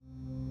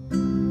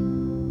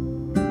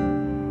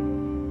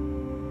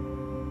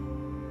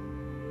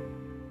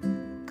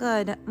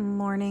Good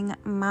morning,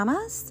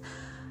 mamas.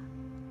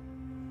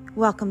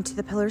 Welcome to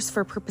the Pillars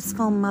for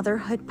Purposeful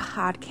Motherhood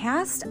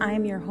podcast. I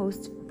am your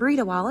host,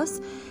 Brita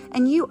Wallace,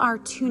 and you are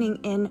tuning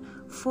in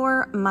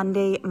for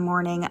Monday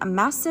morning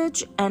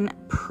message and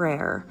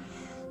prayer.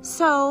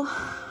 So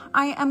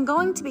I am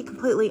going to be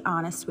completely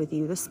honest with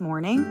you this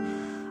morning.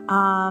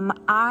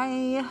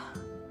 I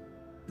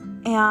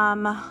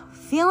am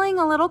feeling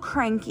a little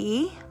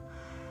cranky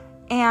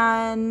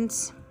and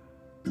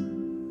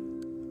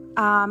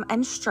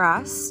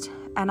stressed,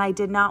 and I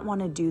did not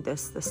want to do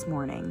this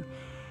morning.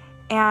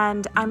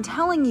 And I'm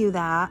telling you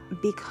that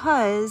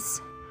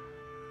because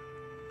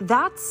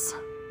that's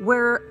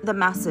where the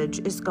message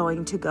is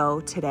going to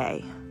go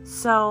today.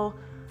 So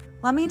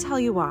let me tell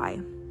you why.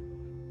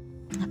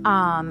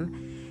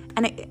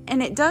 And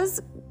it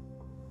does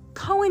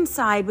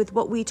coincide with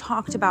what we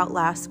talked about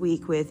last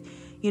week with,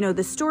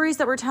 the stories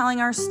that we're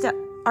telling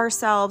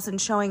ourselves and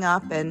showing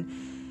up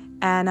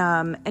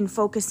and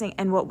focusing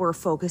and what we're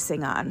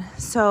focusing on.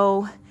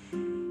 So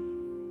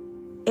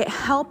it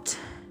helped.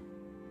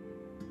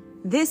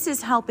 This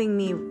is helping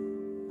me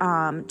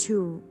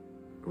to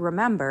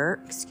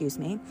remember,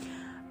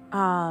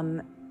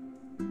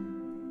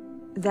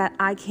 that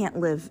I can't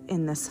live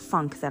in this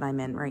funk that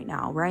I'm in right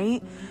now,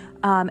 right?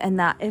 And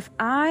that if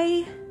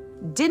I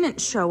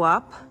didn't show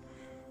up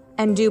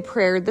and do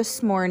prayer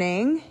this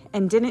morning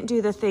and didn't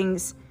do the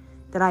things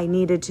that I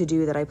needed to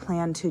do, that I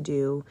planned to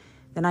do,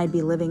 then I'd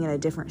be living in a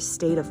different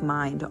state of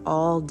mind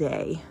all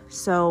day.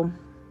 So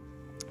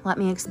let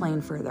me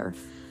explain further.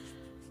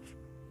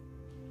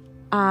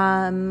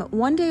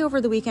 One day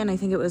over the weekend, I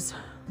think it was,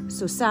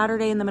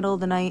 Saturday in the middle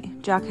of the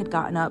night, Jack had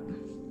gotten up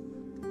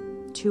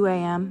 2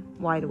 a.m.,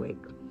 wide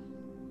awake,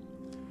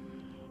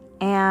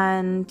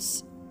 and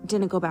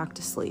didn't go back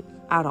to sleep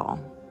at all.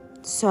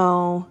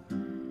 So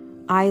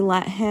I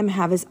let him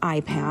have his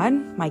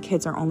iPad. My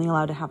kids are only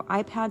allowed to have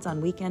iPads on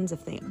weekends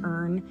if they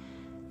earn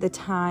the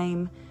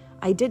time.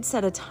 I did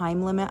set a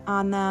time limit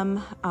on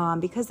them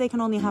because they can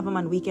only have them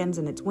on weekends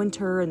and it's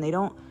winter and they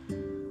don't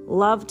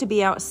love to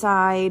be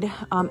outside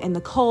in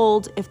the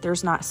cold if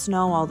there's not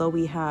snow, although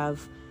we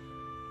have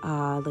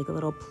like a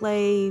little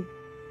play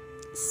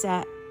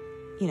set,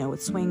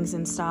 with swings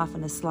and stuff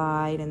and a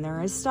slide, and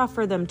there is stuff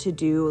for them to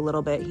do a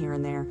little bit here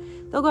and there.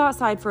 They'll go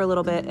outside for a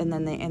little bit and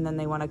then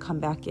they want to come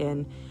back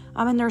in.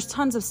 And there's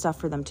tons of stuff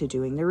for them to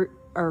do.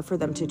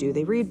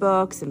 They read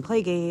books and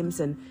play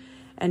games and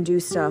do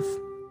stuff,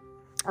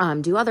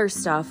 do other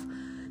stuff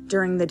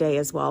during the day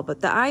as well.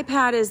 But the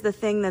iPad is the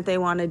thing that they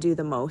want to do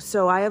the most.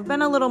 So I have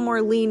been a little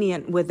more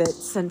lenient with it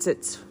since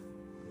it's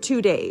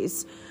 2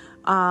 days.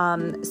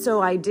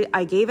 So I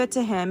gave it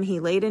to him. He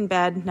laid in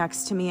bed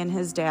next to me and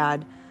his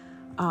dad.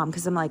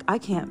 Cause I'm like, I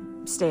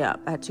can't stay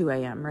up at 2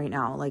 a.m. right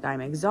now. Like, I'm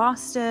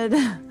exhausted.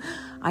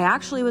 I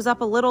actually was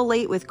up a little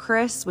late with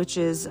Chris, which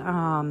is,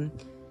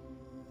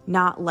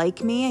 not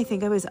like me. I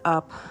think I was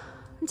up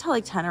until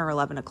like 10 or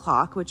 11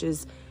 o'clock, which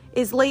is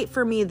late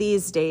for me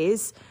these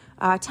days.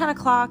 10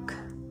 o'clock,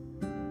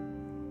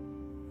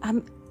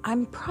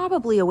 I'm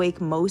probably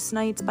awake most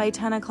nights by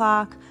 10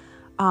 o'clock,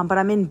 but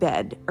I'm in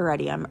bed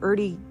already. I'm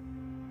already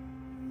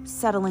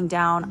settling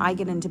down. I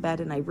get into bed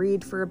and I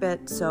read for a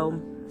bit,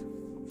 so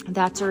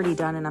that's already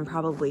done, and I'm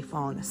probably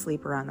falling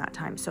asleep around that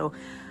time. So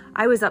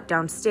I was up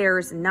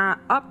downstairs, not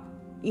up,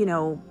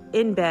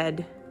 in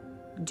bed,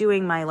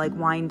 doing my like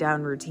wind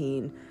down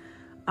routine,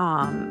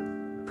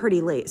 pretty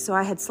late. So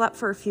I had slept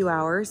for a few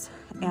hours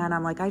and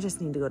I'm like, I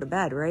just need to go to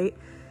bed, right?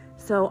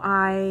 So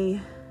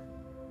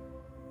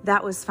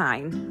that was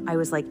fine. I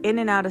was like in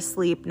and out of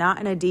sleep, not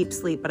in a deep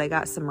sleep, but I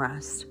got some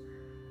rest.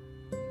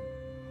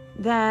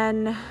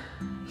 Then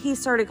he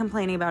started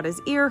complaining about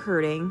his ear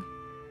hurting.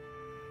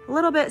 A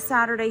little bit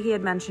Saturday, he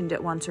had mentioned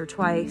it once or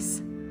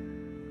twice.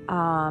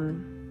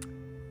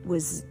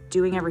 Was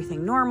doing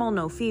everything normal,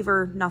 no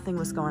fever, nothing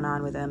was going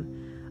on with him.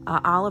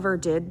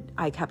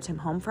 I kept him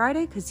home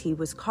Friday because he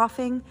was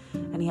coughing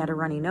and he had a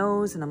runny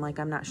nose, and I'm like,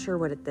 I'm not sure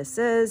what this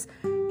is.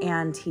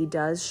 And he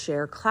does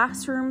share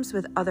classrooms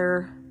with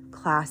other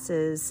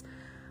classes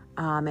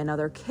and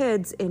other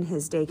kids in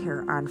his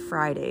daycare on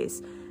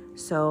Fridays.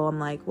 So I'm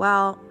like,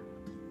 well,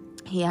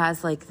 he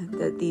has like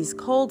these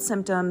cold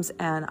symptoms,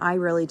 and I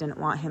really didn't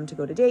want him to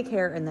go to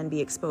daycare and then be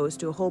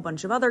exposed to a whole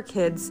bunch of other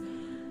kids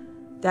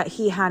that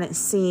he hadn't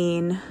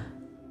seen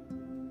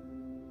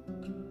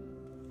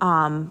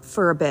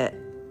for a bit.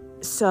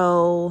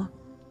 So,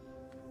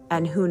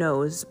 and who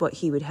knows what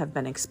he would have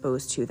been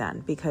exposed to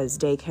then, because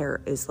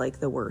daycare is like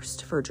the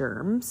worst for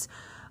germs.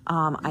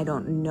 I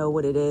don't know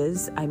what it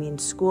is. I mean,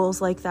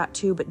 school's like that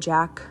too, but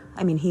Jack,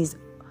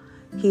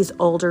 he's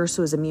older,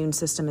 so his immune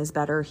system is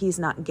better. He's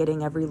not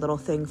getting every little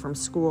thing from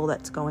school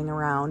that's going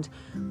around.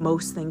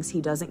 Most things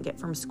he doesn't get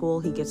from school,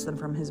 he gets them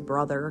from his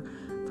brother,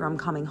 from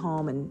coming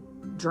home and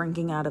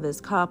drinking out of his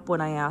cup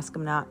when I ask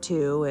him not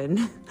to, and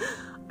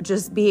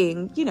just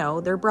being,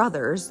 they're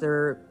brothers,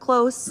 they're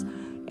close,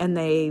 and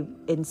they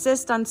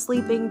insist on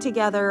sleeping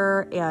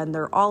together, and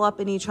they're all up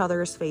in each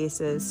other's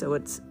faces, so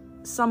it's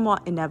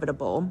somewhat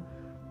inevitable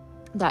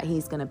that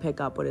he's going to pick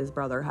up what his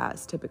brother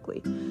has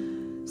typically.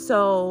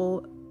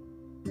 So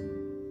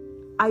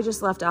I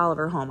just left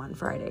Oliver home on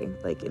Friday.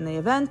 Like, in the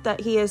event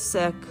that he is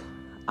sick,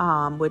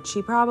 which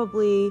he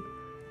probably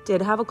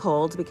did have a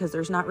cold, because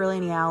there's not really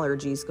any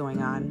allergies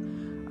going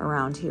on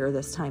around here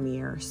this time of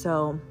year.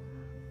 So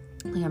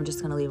I think I'm just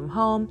going to leave him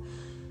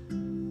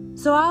home.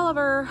 So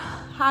Oliver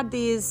had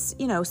these,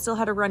 still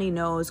had a runny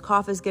nose.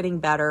 Cough is getting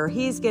better.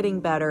 He's getting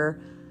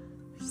better.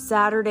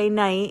 Saturday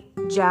night,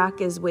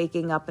 Jack is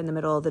waking up in the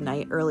middle of the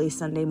night, early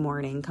Sunday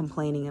morning,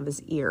 complaining of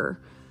his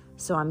ear.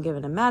 So I'm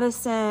giving him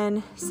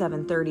medicine.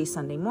 7:30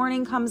 Sunday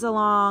morning comes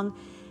along,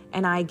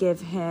 and I give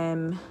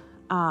him,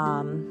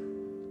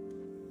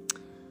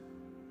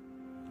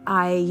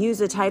 I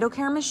use a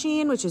TytoCare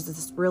machine, which is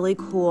this really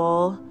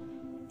cool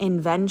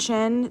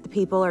invention. The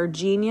people are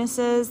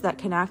geniuses that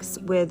connects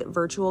with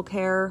virtual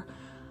care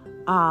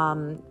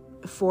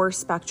for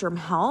Spectrum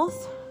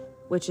Health,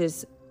 which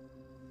is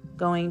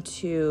going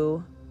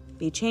to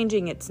be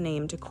changing its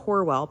name to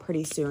Corewell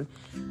pretty soon.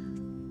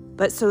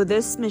 But so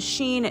this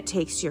machine, it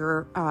takes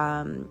your,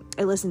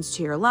 it listens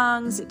to your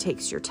lungs, it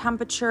takes your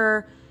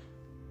temperature.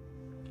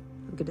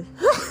 I'm gonna,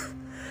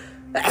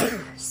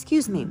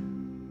 excuse me.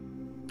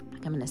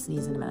 I'm going to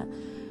sneeze in a minute.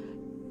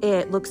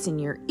 It looks in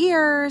your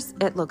ears,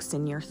 it looks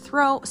in your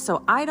throat.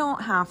 So I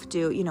don't have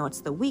to,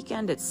 it's the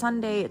weekend, it's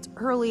Sunday, it's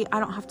early. I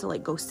don't have to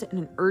go sit in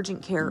an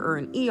urgent care or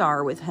an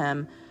ER with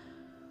him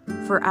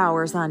for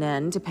hours on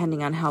end,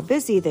 depending on how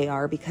busy they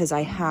are, because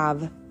I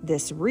have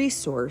this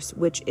resource,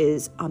 which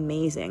is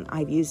amazing.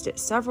 I've used it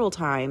several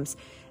times,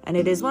 and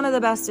it is one of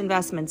the best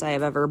investments I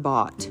have ever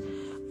bought.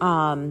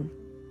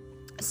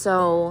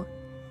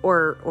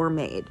 Or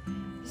made.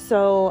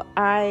 So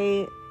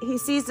he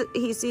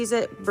sees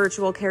a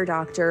virtual care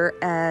doctor,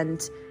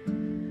 and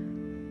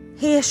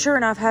he sure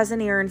enough has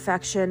an ear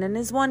infection in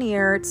his one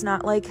ear. It's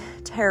not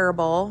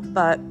terrible,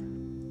 but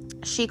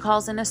she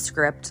calls in a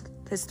script.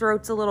 His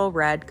throat's a little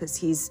red because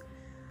he's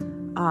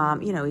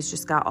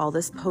just got all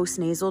this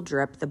postnasal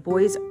drip. The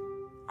boys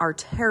are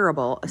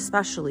terrible,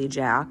 especially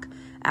Jack,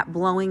 at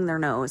blowing their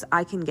nose.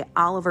 I can get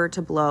Oliver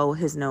to blow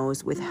his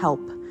nose with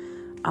help.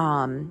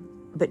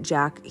 But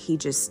Jack,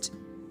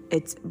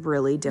 it's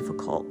really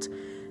difficult.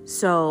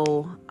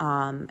 So,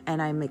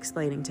 and I'm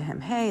explaining to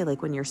him, hey,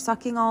 when you're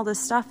sucking all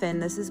this stuff in,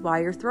 this is why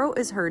your throat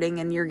is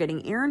hurting and you're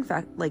getting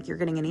you're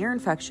getting an ear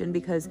infection,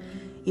 because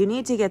you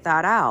need to get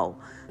that out.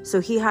 So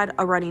he had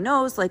a runny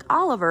nose like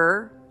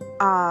Oliver.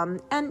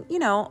 And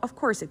of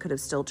course it could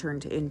have still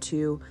turned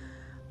into,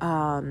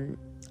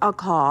 a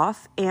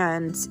cough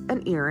and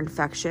an ear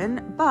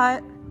infection,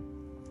 but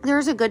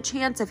there's a good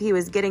chance if he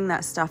was getting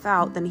that stuff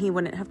out, then he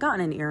wouldn't have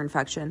gotten an ear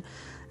infection.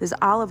 This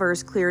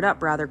Oliver's cleared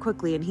up rather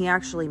quickly, and he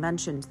actually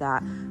mentioned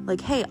that.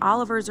 Hey,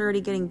 Oliver's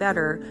already getting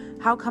better.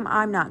 How come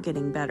I'm not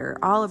getting better?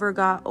 Oliver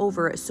got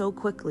over it so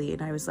quickly.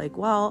 And I was like,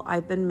 well,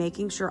 I've been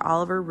making sure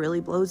Oliver really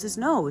blows his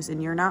nose,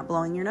 and you're not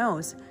blowing your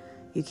nose.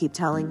 You keep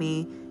telling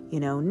me,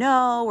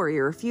 no, or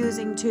you're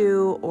refusing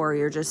to, or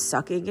you're just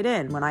sucking it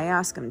in when I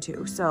ask him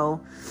to.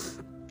 So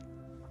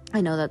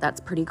I know that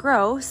that's pretty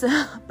gross,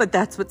 but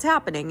that's what's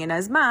happening. And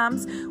as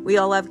moms, we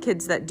all have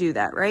kids that do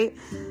that, right?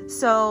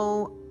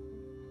 So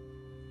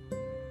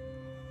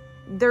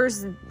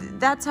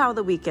that's how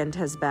the weekend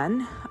has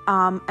been.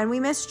 And we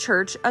missed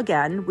church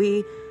again.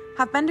 We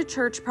have been to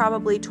church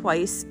probably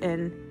twice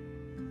in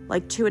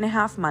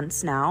 2.5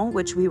 months now,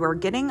 which we were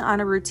getting on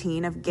a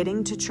routine of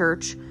getting to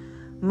church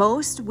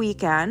most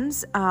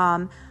weekends.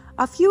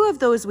 A few of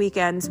those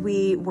weekends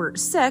we were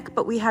sick,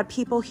 but we had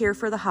people here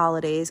for the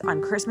holidays.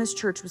 On Christmas,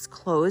 church was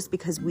closed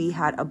because we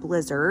had a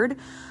blizzard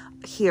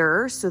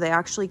here, so they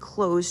actually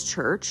closed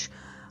church,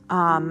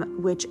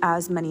 which,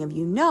 as many of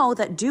you know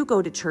that do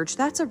go to church,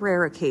 that's a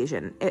rare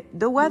occasion.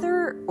 The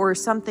weather or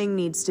something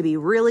needs to be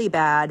really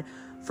bad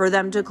for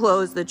them to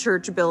close the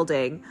church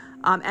building,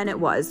 and it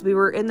was. We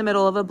were in the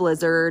middle of a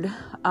blizzard,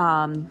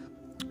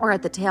 or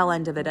at the tail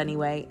end of it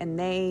anyway, and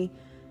they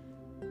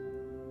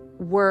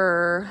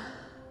were...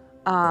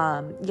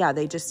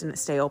 they just didn't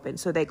stay open,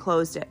 so they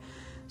closed it.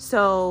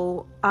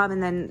 So,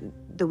 and then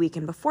the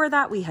weekend before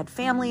that, we had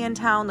family in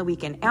town. The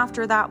weekend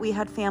after that, we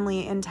had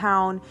family in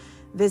town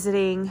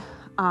visiting.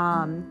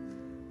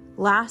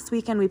 Last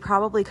weekend, we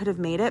probably could have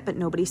made it, but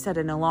nobody set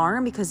an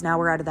alarm because now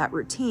we're out of that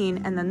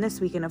routine. And then this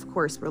weekend, of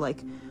course, we're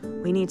like,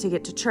 we need to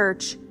get to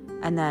church,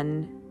 and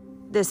then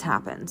this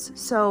happens.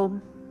 So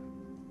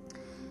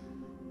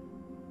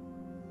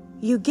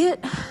you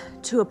get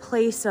to a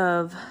place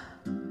of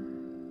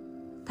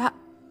that,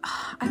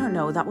 I don't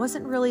know, that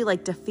wasn't really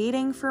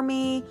defeating for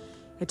me.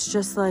 It's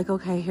just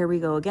okay, here we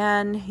go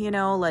again,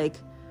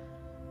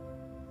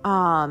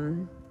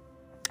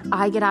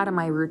 I get out of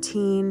my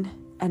routine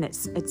and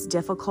it's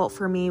difficult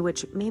for me,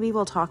 which maybe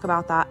we'll talk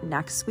about that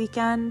next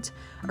weekend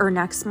or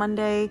next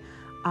Monday,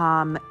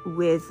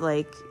 with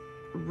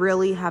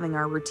really having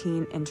our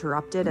routine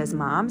interrupted as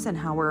moms and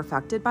how we're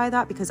affected by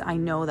that, because I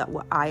know that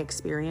what I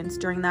experienced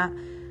during that,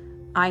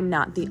 I'm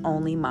not the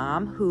only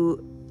mom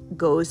who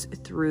goes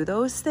through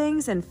those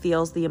things and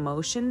feels the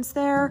emotions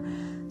there.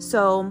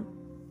 So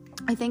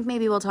I think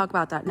maybe we'll talk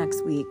about that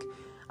next week.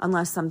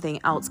 unless something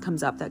else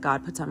comes up that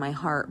God puts on my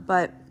heart.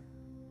 But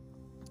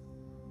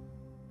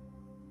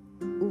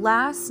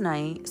last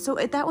night,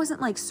 that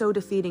wasn't like so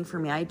defeating for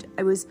me.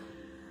 I was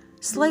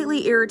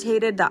slightly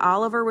irritated that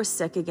Oliver was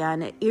sick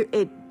again.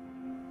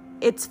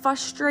 It's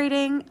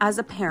frustrating as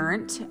a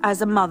parent,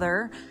 as a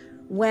mother,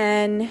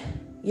 when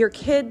your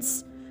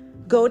kids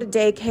go to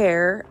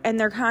daycare and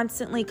they're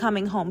constantly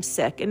coming home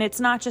sick. And it's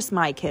not just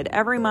my kid,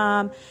 every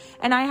mom.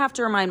 And I have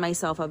to remind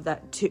myself of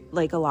that too,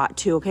 like a lot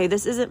too. Okay.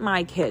 This isn't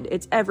my kid.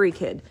 It's every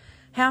kid.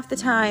 Half the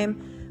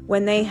time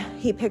when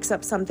he picks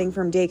up something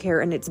from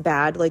daycare and it's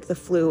bad, like the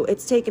flu,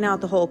 it's taken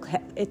out the whole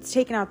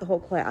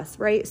class.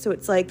 Right. So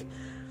it's like,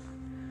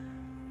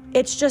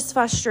 it's just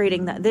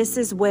frustrating that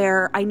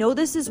I know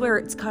this is where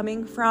it's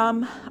coming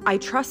from. I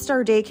trust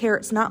our daycare.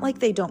 It's not like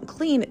they don't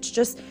clean. It's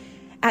just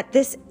at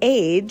this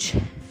age,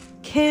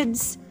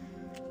 kids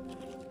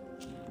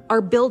are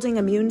building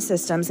immune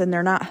systems and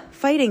they're not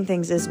fighting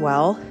things as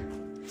well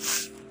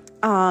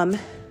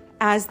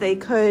as they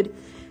could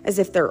as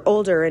if they're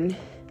older. And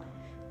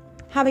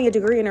having a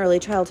degree in early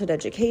childhood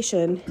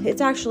education,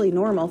 it's actually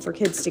normal for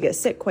kids to get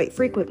sick quite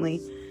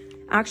frequently.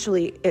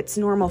 Actually, it's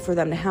normal for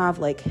them to have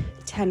like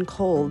 10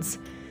 colds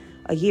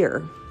a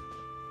year.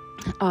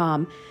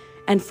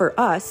 And for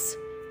us,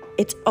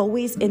 it's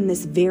always in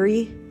this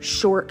very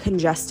short,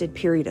 congested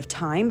period of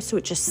time. So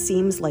it just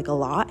seems like a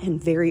lot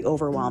and very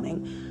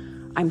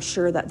overwhelming. I'm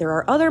sure that there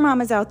are other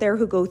mamas out there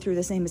who go through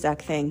the same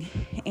exact thing.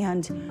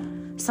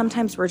 And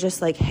sometimes we're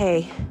just like,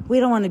 hey, we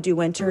don't want to do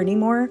winter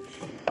anymore.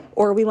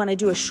 Or we want to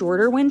do a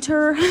shorter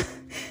winter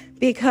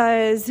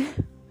because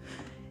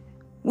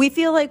we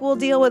feel like we'll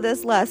deal with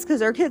this less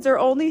because our kids are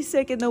only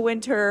sick in the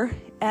winter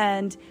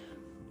and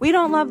we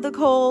don't love the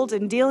cold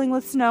and dealing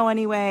with snow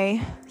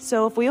anyway.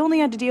 So if we only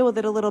had to deal with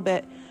it a little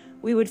bit,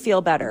 we would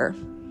feel better.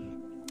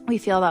 We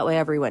feel that way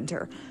every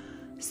winter.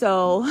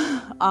 So,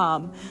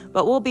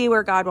 but we'll be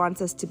where God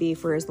wants us to be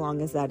for as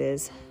long as that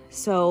is.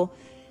 So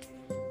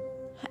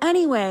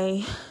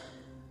anyway,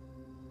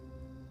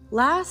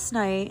 last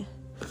night,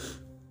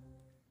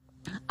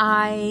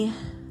 the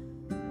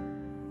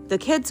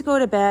kids go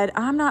to bed.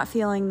 I'm not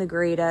feeling the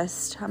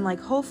greatest. I'm like,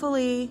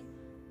 hopefully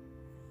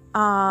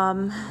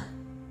I'm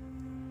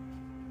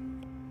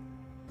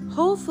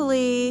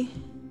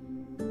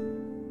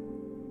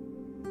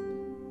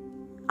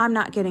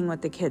not getting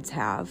what the kids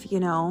have,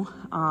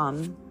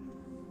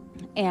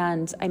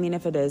 and I mean,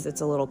 if it is,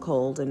 it's a little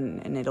cold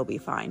and it'll be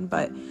fine.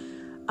 But,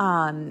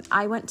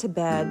 I went to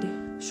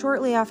bed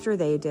shortly after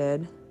they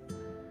did.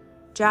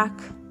 Jack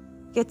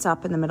gets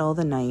up in the middle of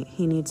the night.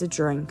 He needs a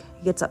drink.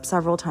 He gets up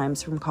several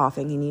times from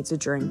coughing. He needs a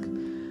drink.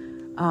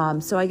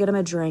 So I get him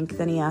a drink.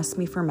 Then he asks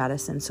me for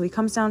medicine. So he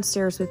comes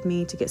downstairs with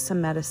me to get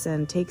some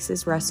medicine, takes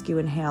his rescue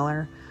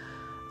inhaler,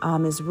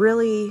 is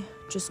really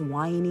just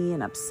whiny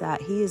and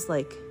upset. He is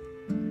like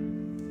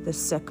the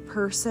sick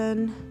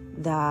person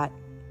that,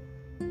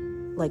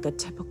 like a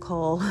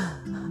typical,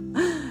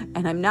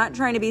 and I'm not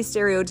trying to be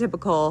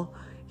stereotypical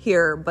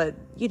here, but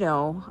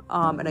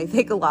and I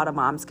think a lot of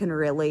moms can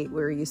relate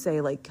where you say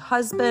like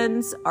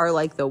husbands are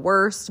like the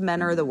worst,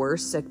 men are the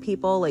worst sick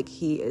people. Like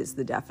he is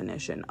the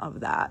definition of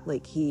that.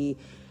 Like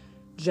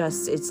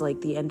it's like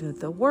the end of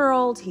the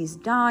world. He's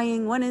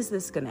dying. When is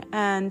this going to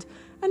end?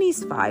 And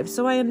he's 5.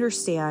 So I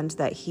understand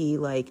that he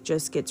like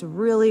just gets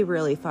really,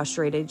 really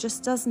frustrated,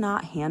 just does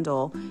not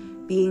handle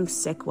being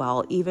sick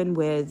well, even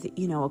with,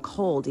 a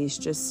cold. He's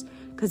just,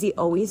 because he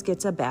always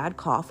gets a bad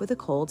cough with a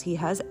cold. He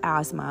has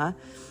asthma.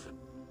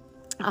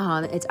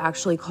 It's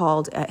actually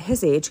called at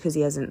his age, because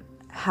he hasn't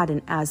had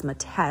an asthma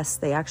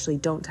test. They actually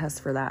don't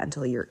test for that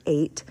until you're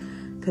 8,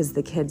 because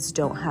the kids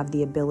don't have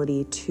the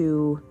ability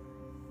to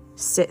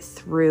sit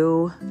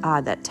through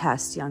that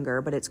test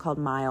younger, but it's called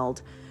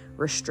mild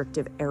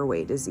restrictive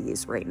airway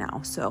disease right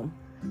now. So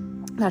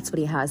that's what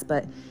he has,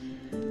 but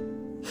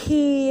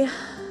he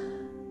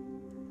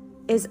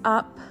is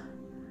up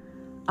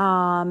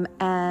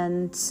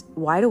and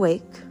wide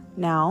awake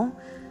now.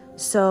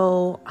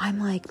 So I'm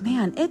like,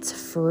 man, it's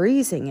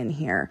freezing in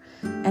here.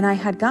 And I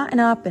had gotten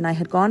up and I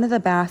had gone to the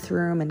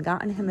bathroom and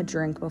gotten him a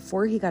drink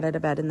before he got out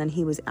of bed. And then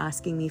he was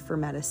asking me for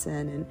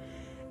medicine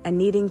and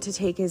needing to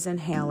take his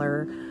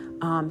inhaler.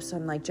 So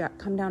I'm like, Jack,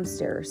 come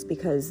downstairs,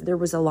 because there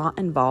was a lot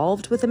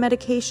involved with the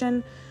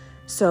medication.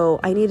 So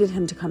I needed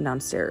him to come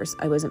downstairs.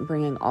 I wasn't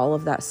bringing all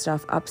of that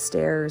stuff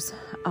upstairs.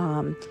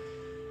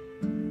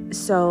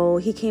 So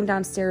he came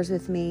downstairs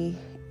with me,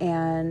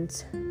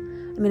 and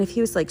I mean, if he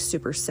was like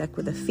super sick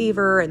with a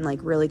fever and like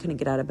really couldn't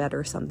get out of bed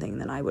or something,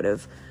 then I would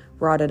have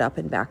brought it up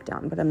and back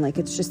down. But I'm like,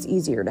 it's just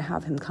easier to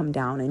have him come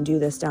down and do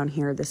this down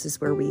here. This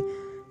is where we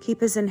keep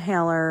his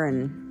inhaler.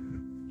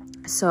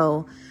 And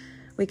so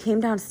we came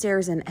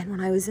downstairs, and when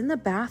I was in the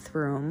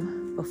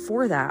bathroom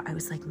before that, I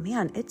was like,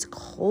 man, it's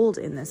cold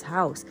in this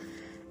house.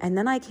 And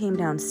then I came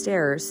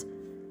downstairs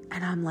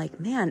and I'm like,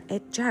 man,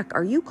 Jack,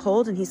 are you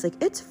cold? And he's like,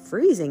 it's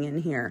freezing in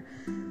here.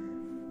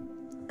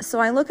 So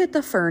I look at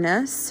the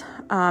furnace,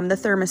 the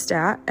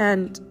thermostat,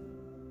 and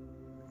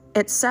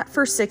it's set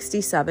for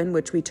 67,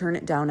 which we turn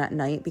it down at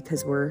night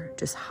because we're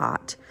just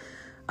hot.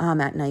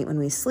 at night when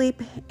we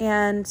sleep.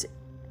 And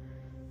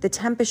the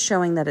temp is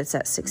showing that it's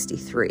at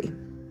 63.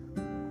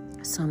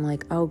 So I'm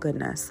like, oh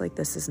goodness, like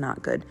this is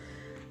not good.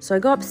 So I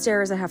go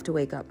upstairs. I have to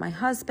wake up my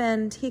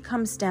husband. He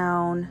comes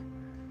down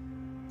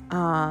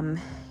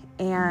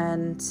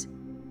and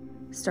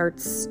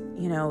starts,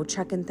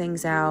 checking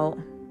things out.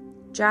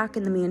 Jack,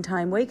 in the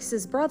meantime, wakes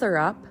his brother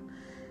up.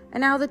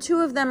 And now the two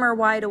of them are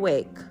wide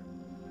awake.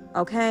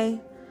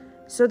 Okay?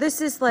 So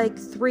this is like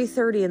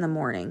 3:30 in the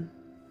morning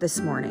this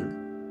morning.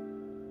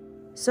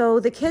 So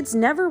the kids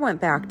never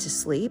went back to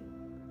sleep.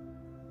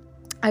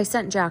 I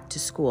sent Jack to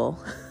school.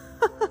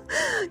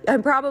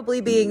 I'm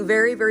probably being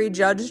very, very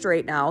judged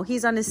right now.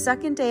 He's on his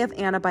second day of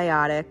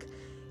antibiotic.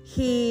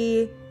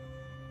 He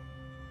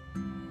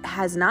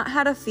has not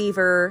had a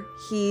fever.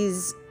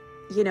 He's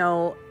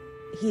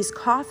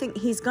coughing.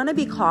 He's going to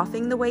be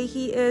coughing the way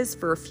he is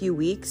for a few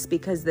weeks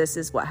because this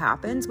is what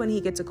happens when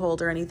he gets a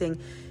cold or anything.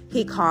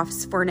 He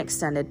coughs for an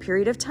extended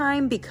period of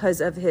time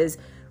because of his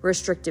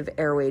restrictive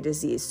airway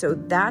disease. So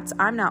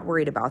I'm not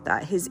worried about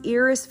that. His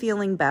ear is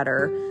feeling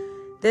better.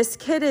 This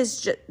kid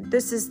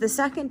this is the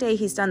second day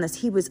he's done this.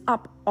 He was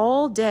up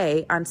all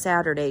day on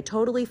Saturday,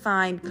 totally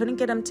fine, couldn't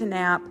get him to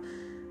nap,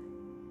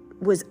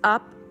 was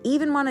up,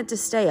 even wanted to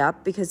stay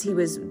up because he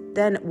was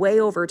then way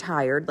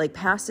overtired, like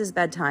past his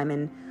bedtime.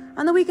 And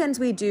on the weekends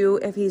we do,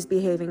 if he's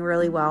behaving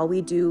really well,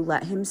 we do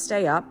let him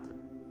stay up.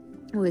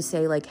 We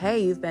say like,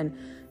 hey, you've been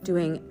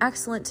doing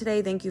excellent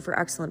today. Thank you for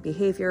excellent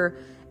behavior.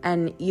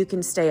 And you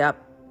can stay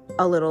up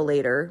a little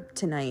later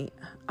tonight,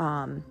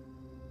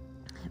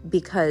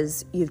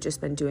 because you've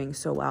just been doing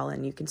so well,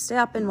 and you can stay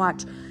up and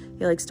watch.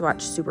 He likes to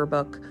watch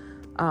Superbook.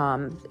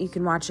 You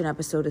can watch an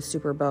episode of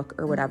Superbook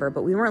or whatever,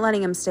 but we weren't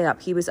letting him stay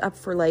up. He was up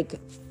for like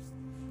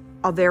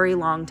a very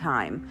long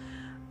time.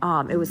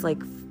 It was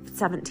like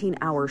 17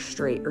 hours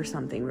straight or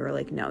something. We were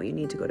like, no, you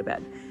need to go to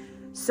bed.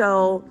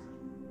 So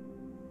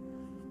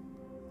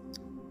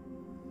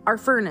our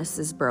furnace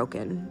is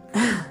broken.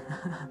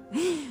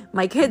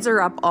 My kids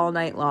are up all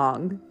night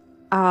long.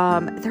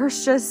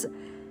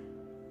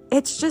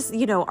 It's just,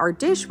 our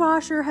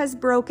dishwasher has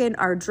broken.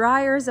 Our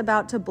dryer's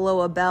about to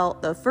blow a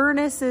belt. The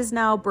furnace is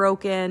now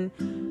broken.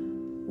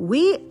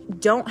 We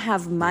don't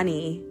have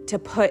money to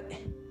put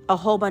a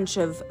whole bunch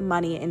of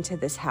money into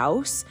this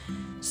house.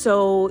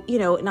 So,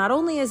 not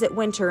only is it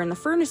winter and the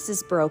furnace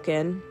is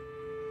broken,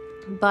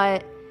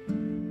 but,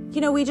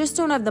 we just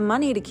don't have the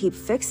money to keep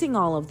fixing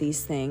all of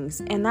these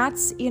things. And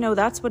that's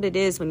what it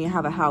is when you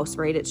have a house,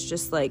 right? It's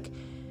just like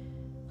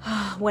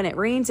when it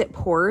rains, it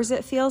pours,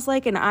 it feels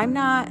like. And I'm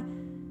not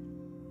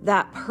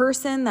that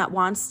person that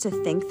wants to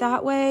think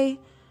that way.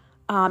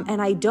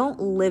 And I don't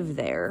live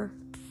there.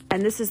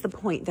 And this is the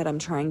point that I'm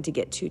trying to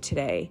get to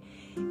today,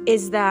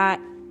 is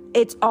that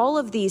it's all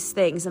of these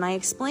things. And I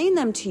explain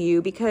them to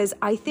you because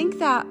I think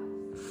that,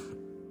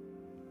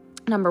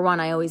 number one,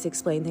 I always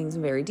explain things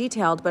very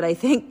detailed, but I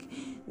think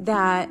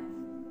that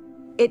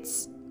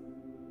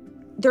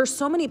there's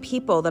so many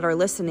people that are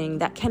listening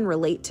that can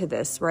relate to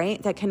this,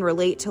 right? That can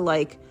relate to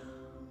like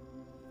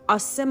a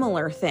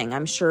similar thing.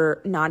 I'm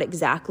sure not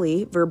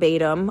exactly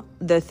verbatim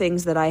the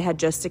things that I had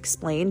just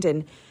explained.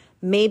 And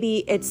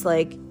maybe it's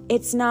like,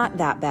 it's not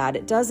that bad.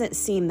 It doesn't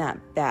seem that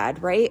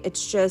bad, right?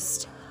 It's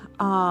just,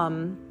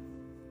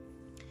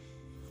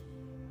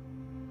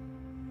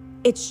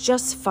 it's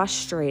just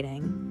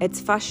frustrating.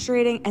 It's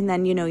frustrating. And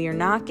then, you're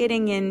not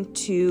getting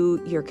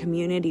into your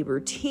community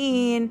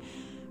routine.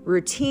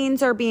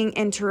 Routines are being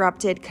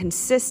interrupted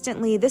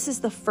consistently. This is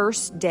the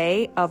first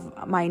day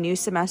of my new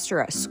semester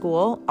at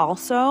school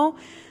also.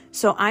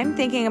 So I'm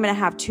thinking I'm going to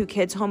have 2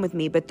 kids home with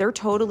me, but they're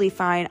totally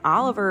fine.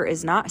 Oliver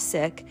is not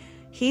sick.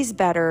 He's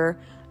better.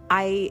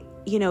 I,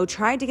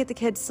 tried to get the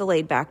kids to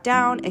lay back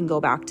down and go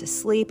back to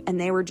sleep, and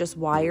they were just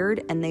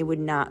wired and they would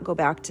not go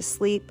back to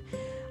sleep.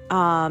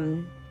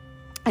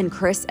 And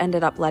Chris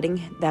ended up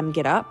letting them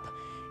get up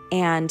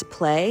and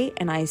play.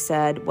 And I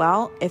said,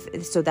 well,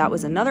 so that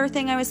was another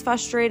thing I was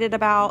frustrated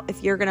about.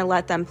 If you're going to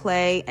let them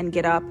play and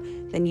get up,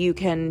 then you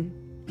can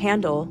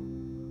handle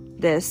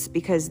this,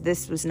 because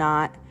this was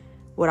not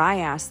what I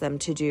asked them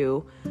to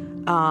do.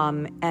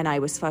 And I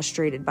was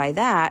frustrated by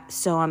that.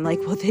 So I'm like,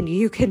 well, then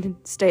you can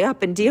stay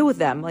up and deal with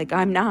them. Like,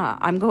 I'm not.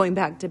 I'm going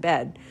back to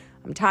bed.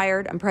 I'm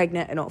tired. I'm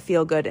pregnant. I don't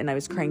feel good. And I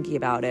was cranky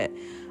about it.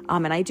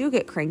 And I do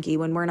get cranky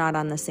when we're not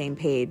on the same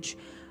page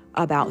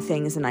about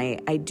things. And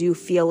I do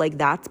feel like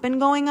that's been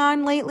going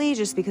on lately,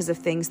 just because of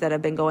things that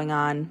have been going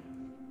on.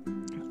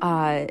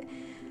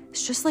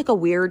 It's just like a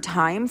weird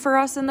time for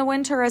us in the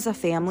winter as a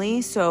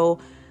family. So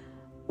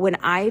when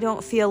I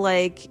don't feel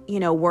like,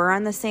 we're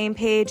on the same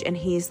page and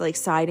he's like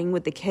siding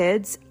with the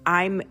kids,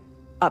 I'm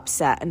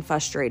upset and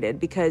frustrated,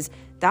 because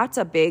that's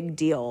a big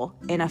deal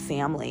in a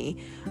family.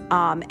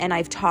 And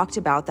I've talked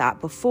about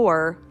that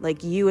before,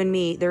 like you and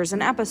me. There's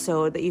an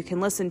episode that you can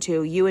listen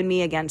to, You and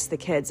Me Against the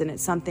Kids. And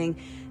it's something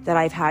that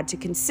I've had to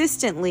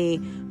consistently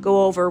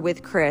go over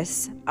with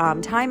Chris,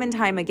 time and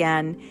time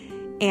again.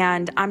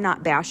 And I'm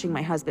not bashing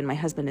my husband. My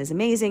husband is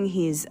amazing.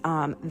 He's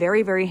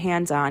very, very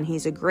hands-on.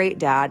 He's a great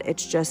dad.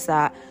 It's just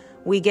that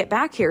we get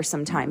back here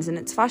sometimes, and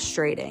it's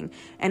frustrating.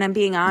 And I'm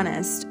being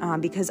honest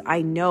because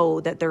I know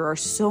that there are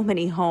so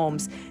many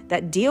homes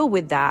that deal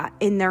with that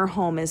in their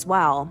home as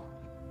well,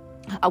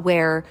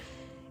 where,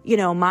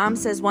 mom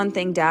says one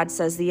thing, dad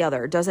says the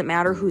other. Doesn't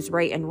matter who's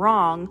right and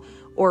wrong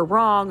or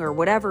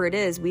whatever it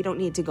is. We don't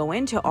need to go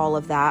into all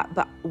of that.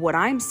 But what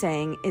I'm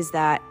saying is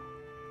that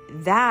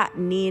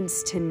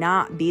needs to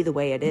not be the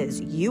way it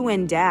is. You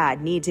and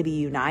dad need to be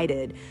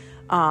united.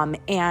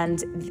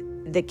 And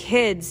the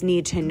kids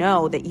need to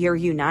know that you're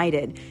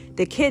united.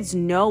 The kids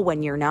know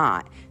when you're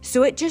not.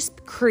 So it just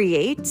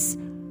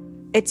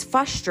it's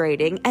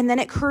frustrating, and then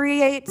it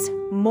creates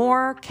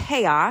more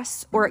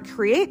chaos, or it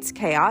creates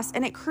chaos,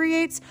 and it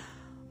creates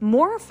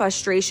more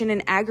frustration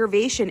and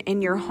aggravation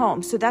in your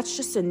home. So that's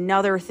just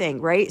another thing,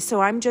 right?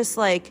 So I'm just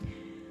like,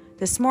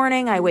 this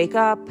morning I wake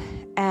up,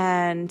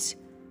 and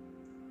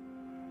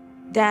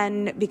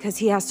then because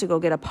he has to go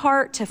get a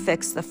part to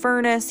fix the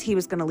furnace, he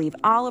was going to leave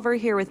Oliver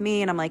here with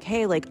me. And I'm like,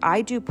 hey,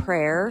 I do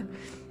prayer.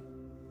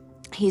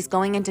 He's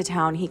going into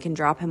town. He can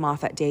drop him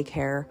off at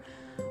daycare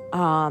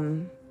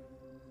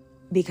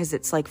because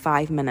it's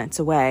 5 minutes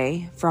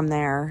away from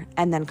there,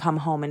 and then come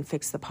home and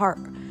fix the part.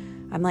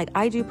 I'm like,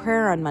 I do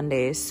prayer on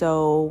Mondays.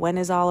 So when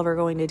is Oliver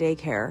going to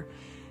daycare?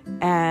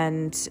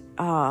 And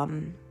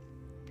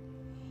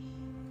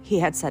he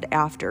had said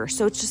after.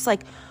 So it's just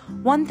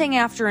one thing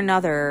after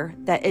another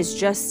that is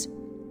just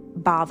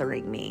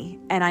bothering me,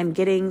 and I'm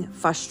getting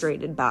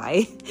frustrated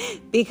by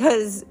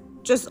because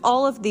just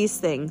all of these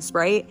things,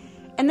 right?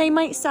 And they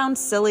might sound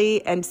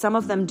silly, and some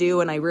of them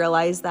do, and I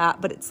realize that,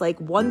 but it's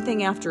one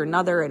thing after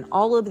another, and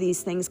all of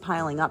these things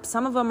piling up.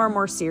 Some of them are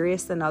more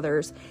serious than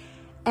others.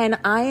 And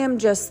I am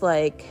just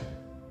I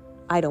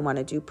don't want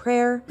to do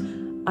prayer.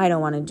 I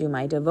don't want to do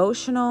my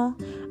devotional.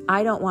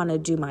 I don't want to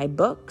do my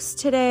books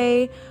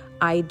today.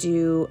 I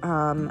do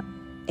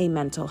a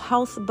mental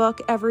health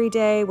book every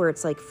day where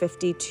it's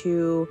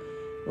 52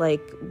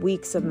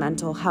 weeks of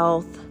mental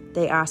health.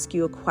 They ask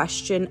you a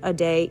question a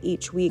day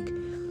each week,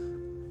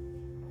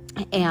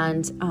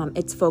 and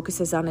it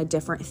focuses on a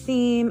different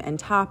theme and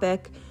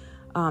topic.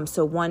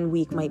 So one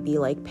week might be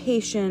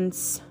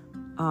patience,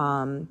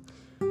 and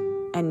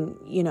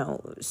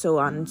so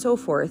on and so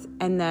forth.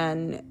 And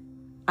then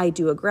I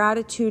do a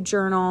gratitude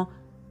journal.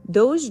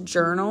 Those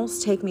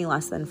journals take me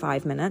less than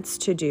 5 minutes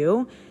to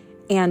do,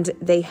 and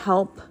they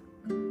help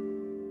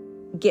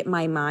get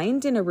my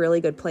mind in a really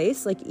good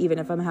place, even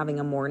if I'm having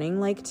a morning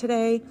like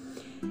today,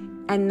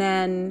 and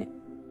then,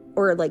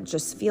 or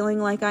just feeling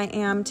like I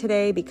am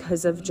today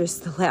because of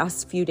just the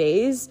last few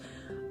days,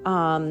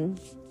 and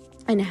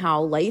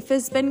how life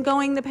has been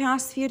going the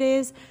past few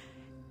days.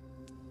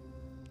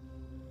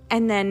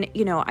 And then,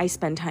 I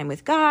spend time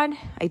with God.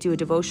 I do a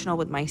devotional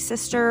with my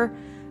sister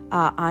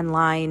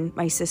online.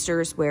 My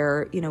sister's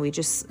where,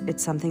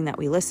 it's something that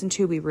we listen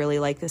to. We really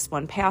like this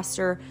one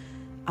pastor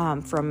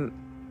from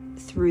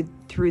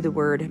Through the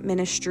Word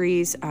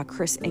Ministries,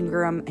 Chris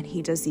Ingram, and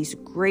he does these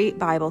great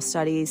Bible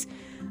studies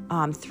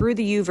through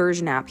the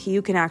YouVersion app.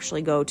 You can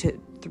actually go to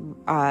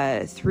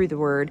Through the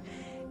Word,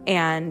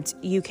 and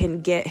you can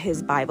get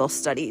his Bible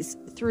studies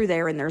through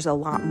there, and there's a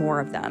lot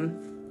more of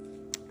them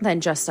than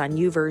just on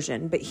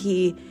YouVersion. But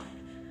he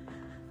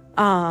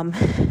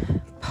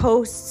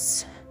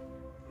posts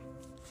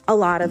a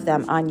lot of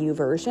them on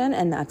YouVersion,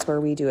 and that's where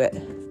we do it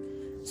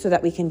so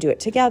that we can do it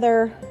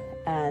together,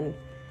 and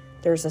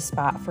there's a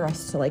spot for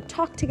us to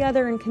talk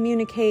together and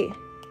communicate.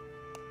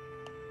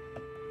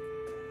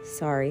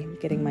 Sorry, I'm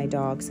getting my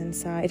dogs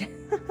inside.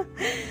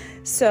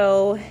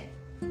 So,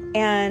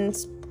 and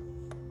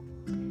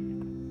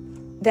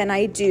then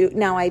I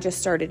just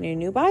started a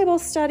new Bible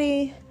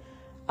study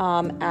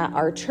at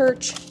our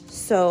church.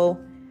 So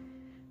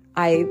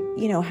I,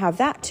 have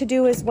that to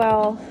do as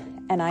well.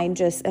 And I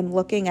just am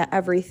looking at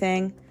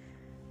everything,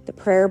 the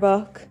prayer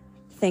book,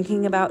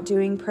 thinking about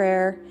doing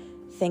prayer,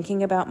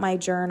 thinking about my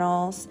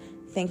journals,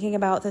 thinking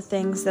about the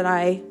things that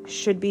I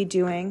should be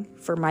doing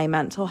for my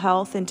mental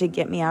health and to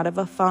get me out of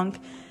a funk,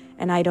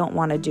 and I don't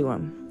want to do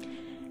them.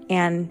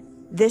 And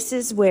this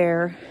is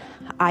where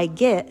I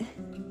get,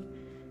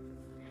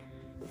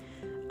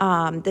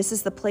 this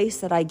is the place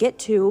that I get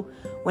to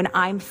when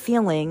I'm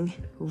feeling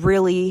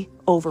really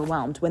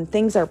overwhelmed, when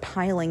things are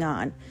piling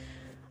on.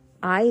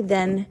 I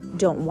then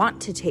don't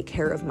want to take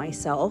care of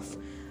myself.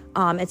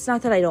 It's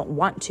not that I don't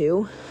want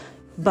to,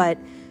 but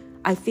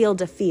I feel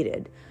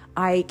defeated.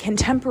 I can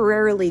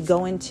temporarily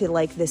go into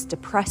this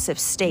depressive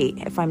state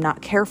if I'm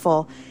not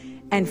careful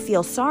and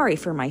feel sorry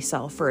for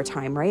myself for a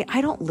time, right?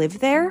 I don't live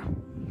there.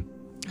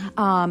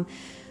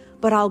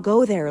 But I'll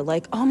go there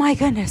oh my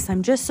goodness,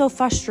 I'm just so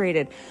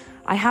frustrated.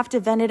 I have to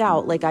vent it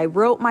out. I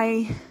wrote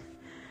my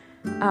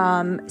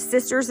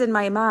sisters and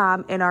my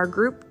mom in our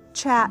group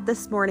chat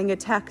this morning a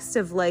text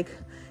of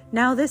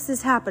now this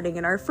is happening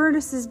and our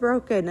furnace is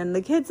broken and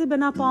the kids have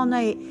been up all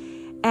night,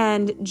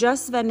 and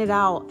just vented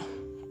out.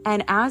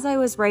 And as I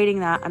was writing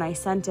that and I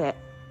sent it,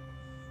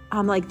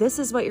 I'm this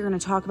is what you're going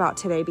to talk about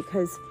today,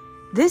 because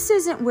this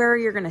isn't where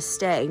you're going to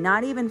stay,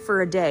 not even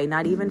for a day,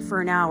 not even for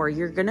an hour.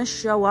 You're going to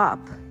show up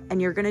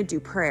and you're going to do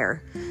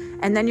prayer.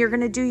 And then you're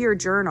going to do your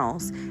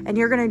journals, and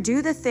you're going to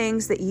do the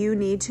things that you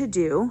need to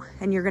do,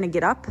 and you're going to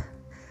get up.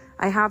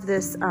 I have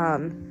this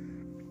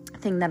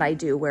thing that I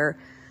do where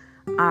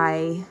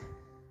I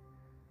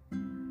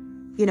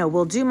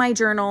will do my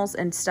journals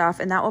and stuff,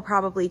 and that will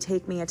probably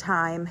take me a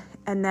time.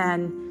 And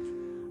then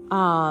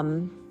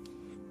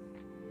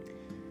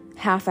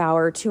half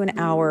hour to an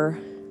hour,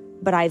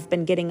 but I've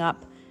been getting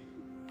up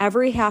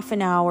every half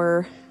an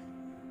hour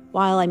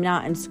while I'm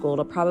not in school.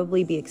 It'll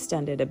probably be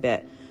extended a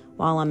bit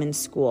while I'm in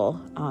school,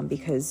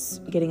 because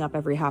getting up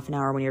every half an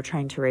hour when you're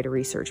trying to write a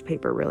research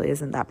paper really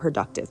isn't that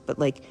productive. But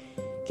like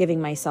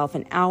giving myself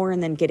an hour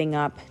and then getting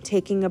up,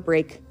 taking a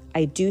break,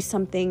 I do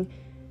something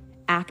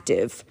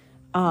active.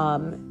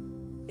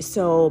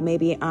 So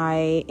maybe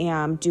I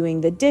am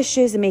doing the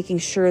dishes and making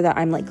sure that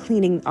I'm like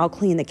I'll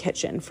clean the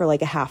kitchen for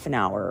like a half an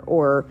hour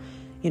or,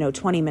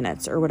 20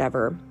 minutes or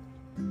whatever.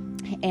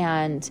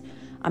 And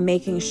I'm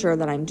making sure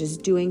that I'm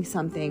just doing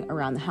something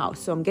around the house.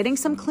 So I'm getting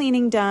some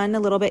cleaning done a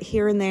little bit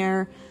here and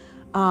there,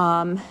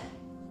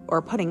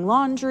 or putting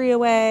laundry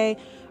away,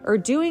 or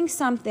doing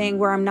something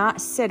where I'm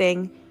not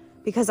sitting,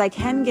 because I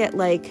can get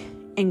like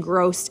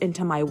engrossed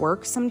into my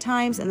work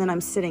sometimes, and then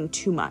I'm sitting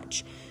too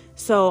much.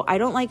 So I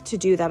don't like to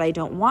do that. I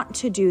don't want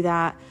to do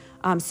that.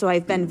 So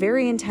I've been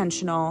very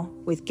intentional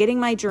with getting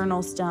my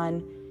journals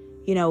done,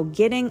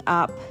 getting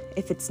up.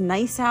 If it's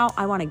nice out,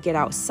 I want to get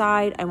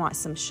outside. I want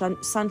some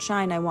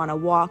sunshine. I want to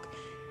walk,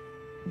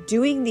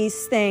 doing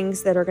these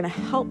things that are going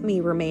to help me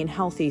remain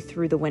healthy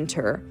through the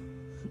winter,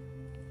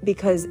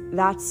 because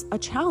that's a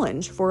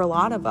challenge for a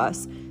lot of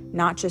us,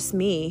 not just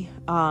me,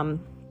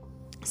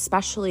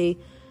 especially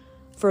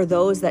for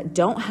those that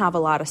don't have a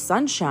lot of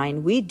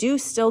sunshine. We do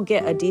still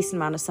get a decent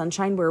amount of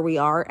sunshine where we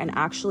are. And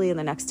actually in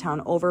the next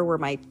town over where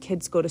my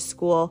kids go to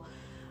school,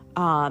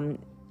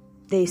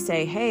 they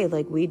say, hey,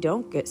 like, we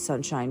don't get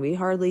sunshine. We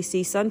hardly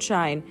see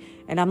sunshine.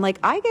 And I'm like,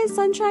 I get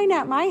sunshine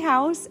at my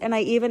house. And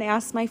I even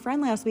asked my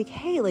friend last week,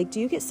 hey, like,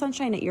 do you get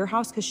sunshine at your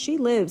house? Because she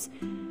lives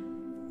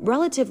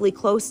relatively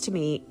close to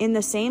me in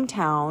the same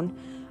town.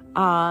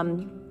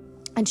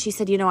 And she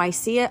said, I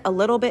see it a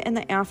little bit in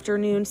the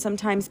afternoon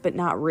sometimes, but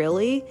not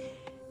really.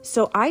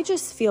 So I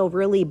just feel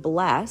really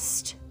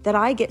blessed that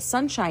I get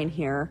sunshine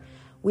here.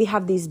 We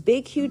have these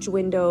big, huge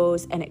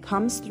windows, and it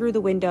comes through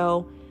the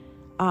window.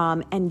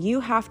 And you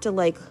have to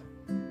like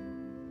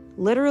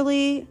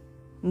literally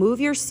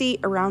move your seat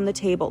around the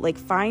table, like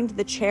find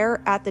the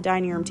chair at the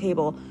dining room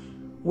table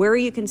where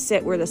you can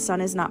sit, where the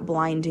sun is not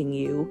blinding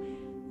you.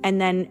 And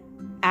then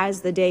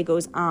as the day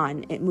goes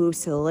on, it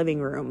moves to the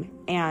living room,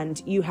 and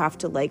you have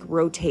to like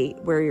rotate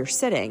where you're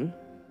sitting.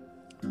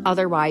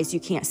 Otherwise, you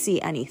can't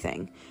see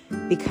anything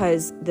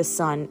because the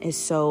sun is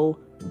so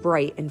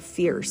bright and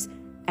fierce.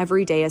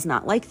 Every day is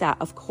not like that,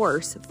 of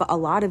course, but a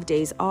lot of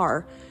days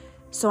are.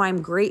 So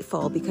I'm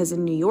grateful, because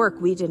in New York,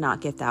 we did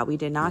not get that. We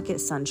did not get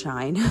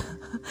sunshine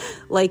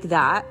like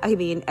that. I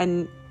mean,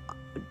 and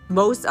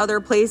most other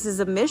places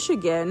of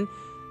Michigan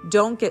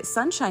don't get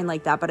sunshine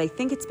like that. But I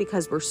think it's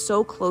because we're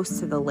so close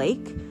to the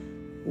lake.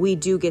 We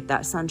do get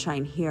that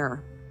sunshine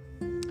here.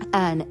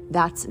 And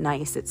that's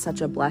nice. It's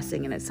such a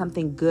blessing, and it's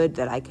something good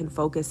that I can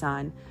focus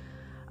on.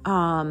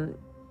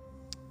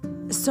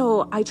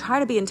 So I try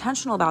to be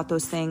intentional about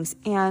those things.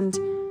 And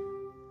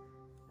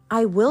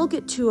I will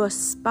get to a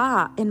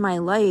spot in my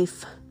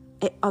life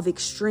of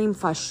extreme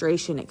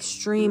frustration,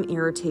 extreme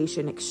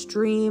irritation,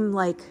 extreme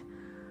like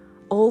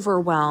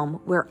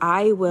overwhelm, where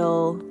I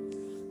will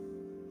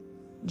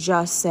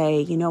just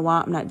say, you know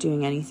what, I'm not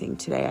doing anything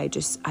today.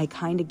 I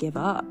kind of give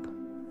up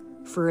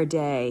for a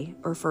day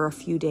or for a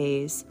few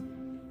days,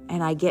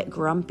 and I get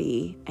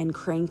grumpy and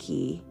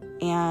cranky,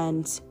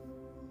 and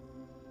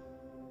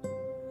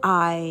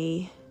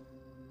I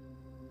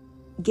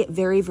get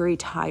very, very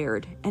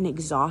tired and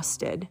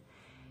exhausted.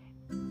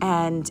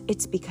 And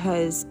it's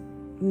because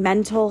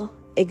mental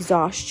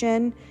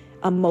exhaustion,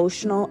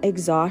 emotional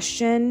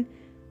exhaustion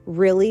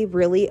really,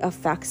 really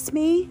affects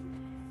me.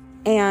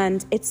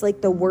 And it's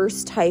like the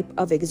worst type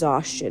of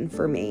exhaustion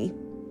for me.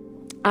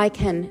 I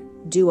can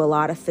do a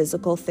lot of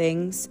physical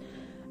things,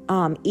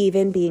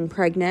 even being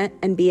pregnant,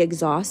 and be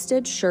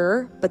exhausted,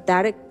 sure. But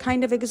that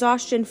kind of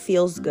exhaustion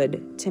feels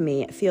good to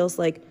me. It feels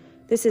like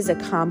this is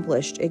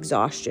accomplished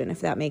exhaustion,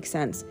 if that makes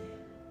sense.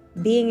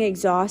 Being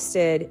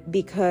exhausted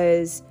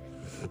because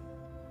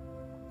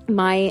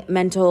my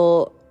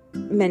mental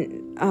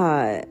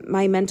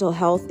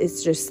health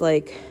is just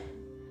like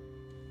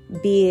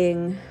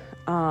being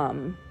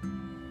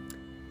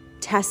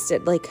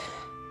tested, like,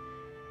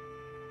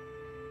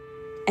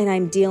 and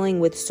I'm dealing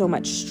with so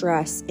much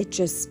stress. It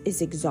just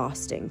is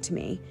exhausting to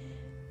me.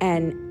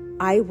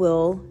 And I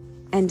will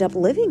end up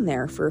living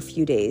there for a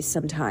few days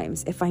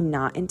sometimes if I'm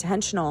not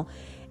intentional.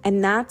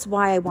 And that's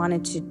why I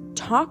wanted to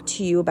talk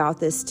to you about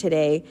this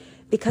today,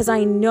 because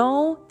I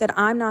know that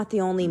I'm not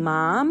the only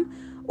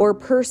mom or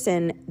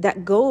person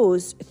that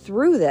goes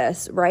through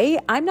this, right?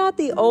 I'm not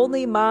the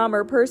only mom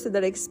or person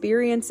that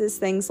experiences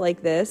things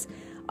like this.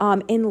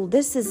 And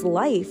this is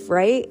life,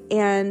 right?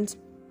 And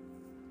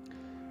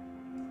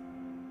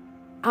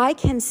I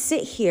can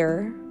sit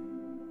here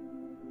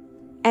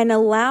and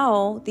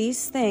allow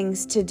these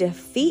things to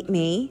defeat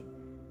me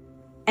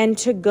and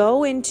to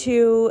go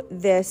into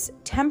this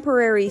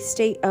temporary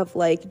state of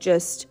like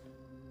just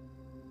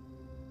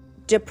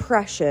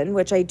depression,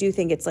 which I do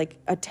think it's like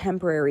a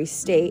temporary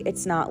state.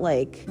 It's not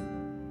like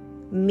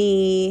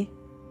me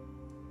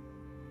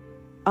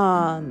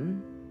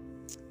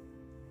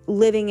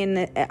living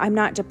in I'm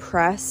not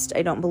depressed.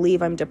 I don't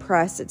believe I'm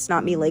depressed. It's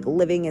not me like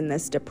living in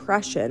this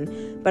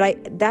depression,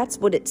 but that's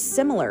what it's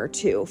similar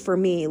to for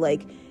me.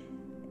 Like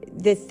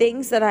the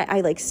things that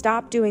I like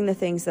stop doing the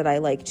things that I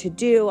like to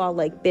do. I'll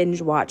like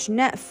binge watch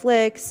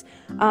Netflix.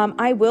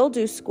 I will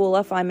do school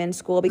if I'm in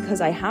school because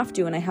I have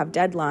to and I have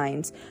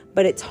deadlines,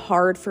 but it's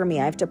hard for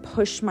me. I have to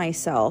push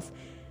myself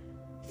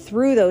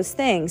through those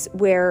things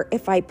where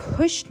if I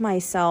pushed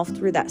myself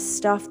through that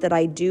stuff that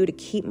I do to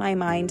keep my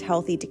mind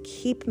healthy, to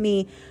keep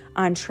me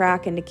on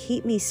track and to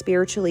keep me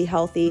spiritually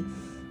healthy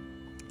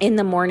in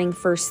the morning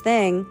first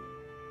thing,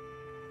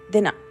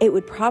 then it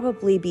would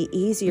probably be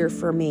easier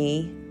for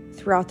me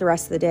throughout the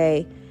rest of the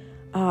day.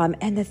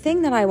 And the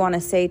thing that I want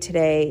to say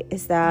today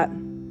is that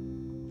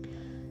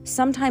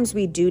sometimes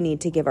we do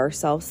need to give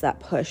ourselves that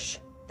push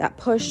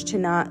to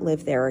not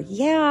live there.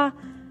 Yeah,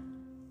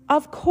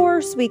 of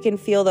course we can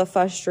feel the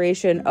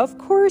frustration. Of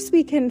course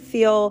we can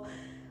feel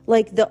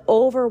like the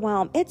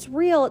overwhelm. It's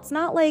real. It's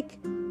not like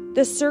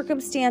the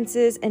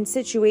circumstances and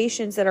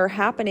situations that are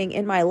happening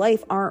in my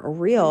life aren't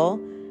real,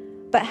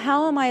 but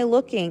how am I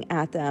looking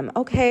at them?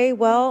 Okay,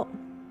 well,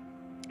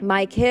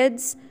 my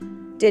kids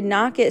did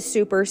not get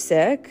super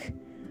sick,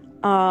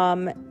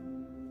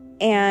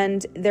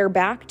 and they're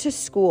back to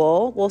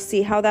school. We'll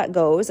see how that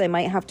goes. I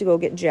might have to go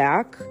get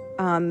Jack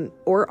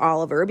or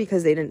Oliver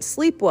because they didn't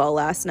sleep well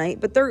last night,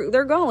 but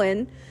they're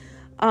going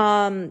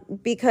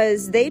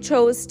because they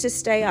chose to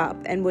stay up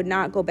and would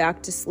not go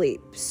back to sleep.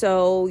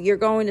 So you're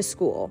going to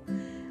school,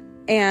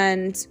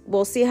 and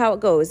we'll see how it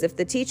goes. If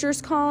the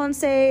teachers call and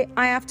say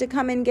I have to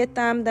come and get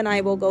them, then I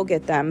will go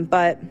get them.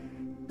 But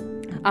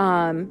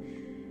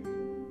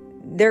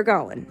they're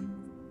going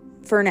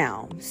for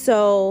now.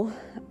 So,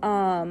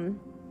 but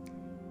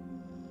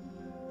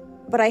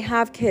I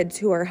have kids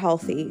who are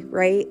healthy,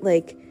 right?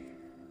 Like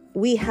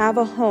we have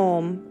a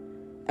home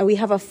and we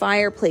have a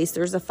fireplace.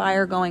 There's a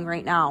fire going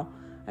right now.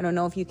 I don't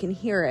know if you can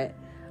hear it.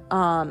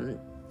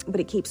 But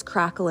it keeps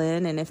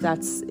crackling. And if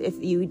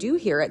you do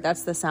hear it,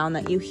 that's the sound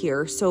that you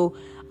hear. So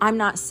I'm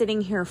not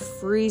sitting here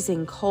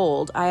freezing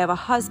cold. I have a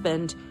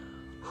husband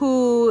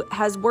who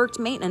has worked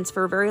maintenance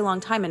for a very long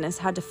time and has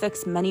had to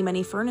fix many,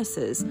 many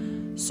furnaces.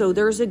 So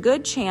there's a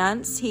good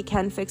chance he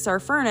can fix our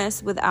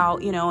furnace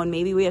without, and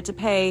maybe we have to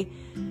pay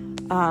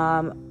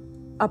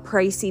a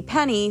pricey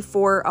penny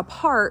for a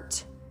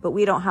part, but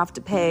we don't have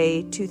to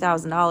pay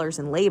 $2,000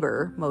 in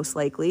labor, most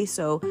likely.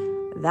 So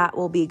that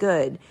will be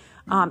good.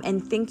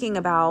 And thinking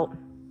about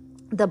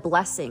the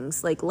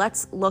blessings, like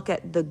let's look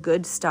at the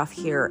good stuff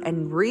here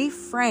and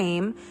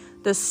reframe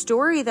the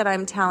story that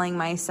I'm telling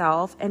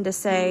myself and to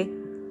say,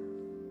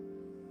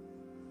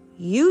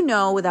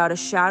 without a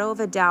shadow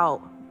of a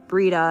doubt,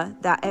 Brita,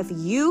 that if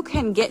you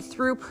can get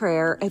through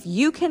prayer, if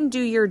you can do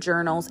your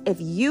journals, if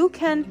you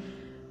can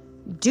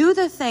do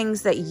the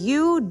things that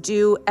you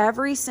do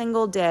every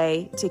single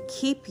day to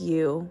keep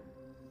you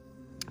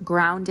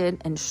grounded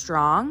and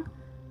strong,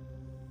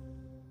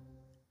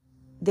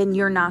 then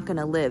you're not going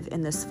to live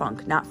in this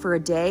funk. Not for a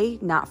day,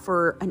 not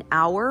for an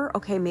hour.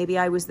 Okay, maybe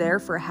I was there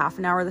for a half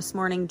an hour this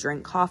morning,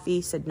 drank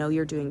coffee, said, no,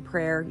 you're doing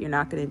prayer. You're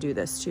not going to do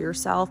this to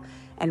yourself.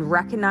 And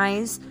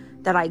recognize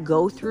that I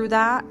go through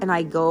that and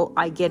I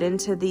get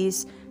into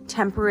these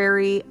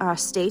temporary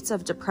states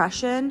of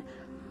depression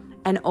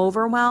and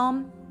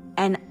overwhelm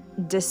and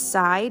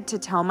decide to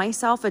tell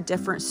myself a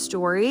different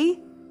story,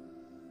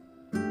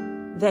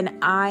 then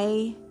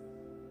I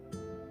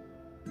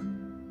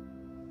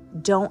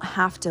don't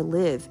have to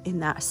live in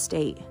that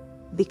state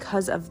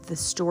because of the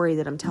story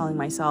that I'm telling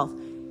myself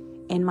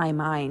in my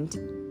mind.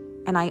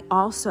 And I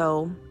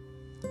also,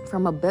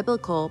 from a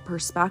biblical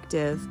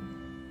perspective,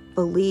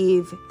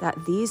 believe that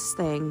these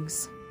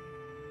things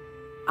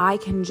I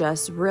can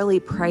just really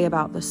pray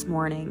about this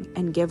morning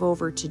and give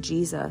over to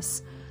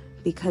Jesus,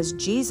 because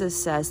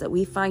Jesus says that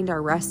we find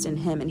our rest in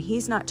him. And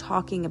he's not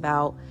talking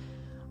about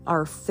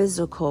our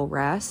physical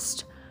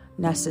rest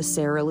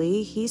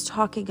necessarily. He's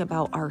talking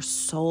about our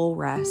soul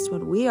rest.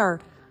 When we are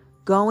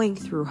going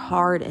through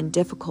hard and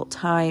difficult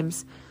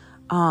times,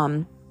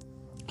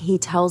 he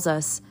tells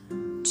us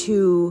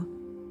to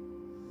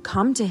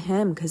come to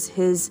him because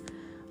his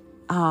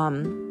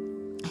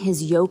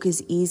yoke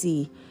is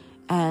easy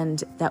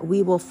and that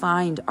we will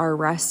find our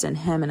rest in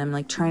him. And I'm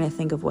like trying to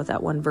think of what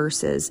that one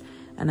verse is,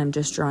 and I'm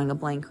just drawing a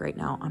blank right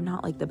now. I'm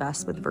not like the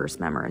best with verse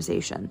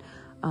memorization,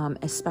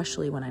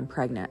 especially when I'm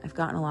pregnant. I've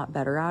gotten a lot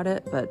better at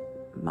it, but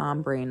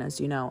mom brain, as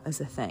you know,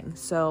 is a thing.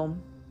 So,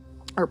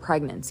 or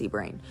pregnancy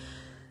brain.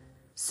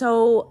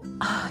 So,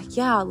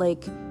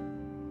 like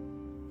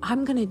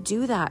I'm going to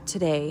do that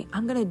today.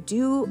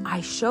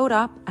 I showed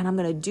up and I'm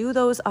going to do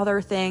those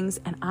other things,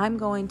 and I'm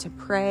going to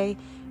pray,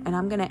 and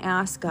I'm going to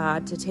ask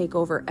God to take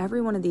over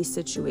every one of these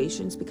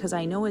situations because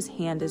I know his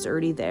hand is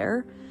already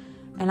there.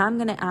 And I'm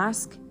going to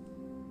ask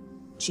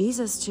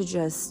Jesus to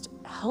just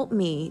help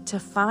me to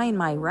find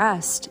my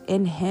rest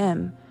in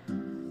him,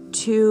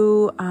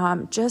 to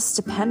just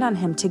depend on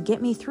him to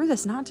get me through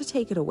this, not to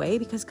take it away,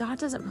 because God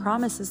doesn't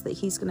promise us that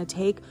he's going to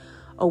take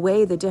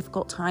away the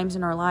difficult times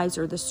in our lives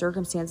or the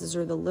circumstances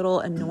or the little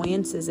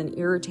annoyances and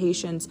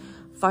irritations,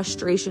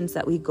 frustrations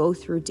that we go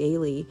through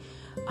daily.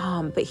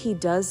 But he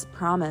does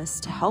promise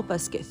to help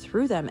us get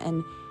through them.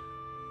 And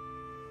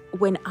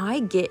when I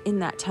get in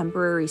that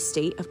temporary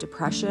state of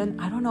depression,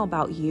 I don't know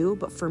about you,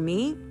 but for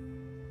me,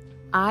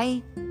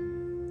 I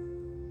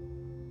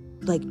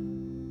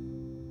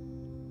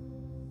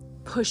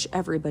push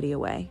everybody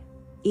away,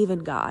 even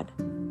God.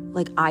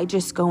 I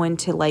just go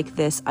into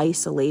this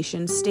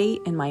isolation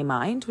state in my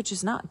mind, which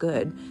is not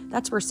good.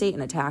 That's where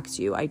Satan attacks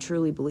you. I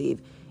truly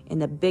believe in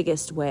the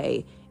biggest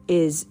way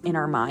is in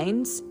our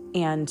minds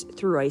and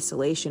through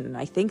isolation. And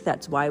I think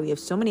that's why we have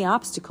so many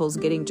obstacles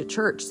getting to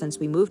church since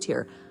we moved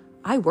here.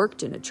 I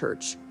worked in a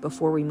church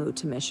before we moved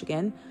to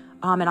Michigan,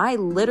 and I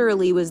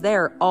literally was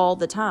there all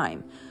the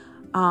time.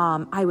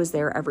 I was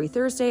there every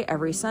Thursday,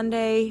 every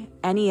Sunday,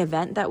 any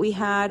event that we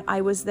had,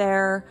 I was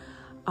there.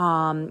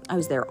 I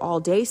was there all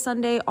day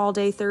Sunday, all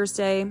day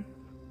Thursday.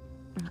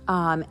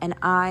 And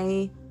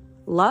I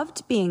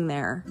loved being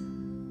there.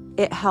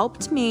 It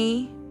helped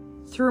me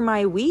through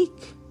my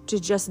week to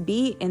just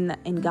be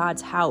in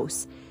God's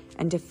house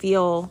and to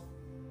feel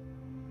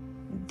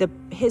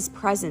his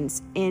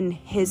presence in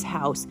his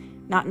house.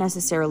 Not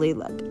necessarily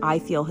I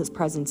feel his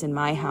presence in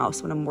my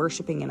house when I'm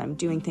worshiping and I'm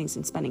doing things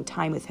and spending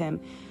time with him.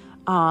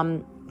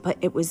 But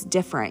it was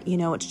different.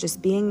 It's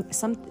just being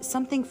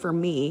something for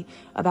me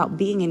about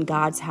being in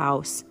God's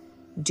house,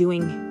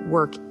 doing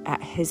work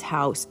at his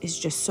house is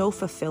just so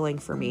fulfilling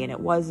for me. And it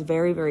was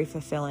very, very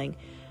fulfilling.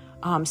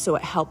 So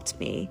it helped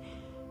me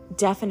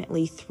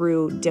definitely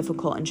through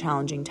difficult and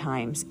challenging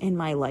times in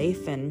my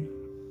life. And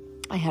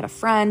I had a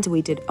friend,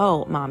 we did,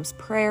 Mom's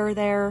Prayer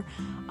there.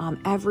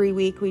 Every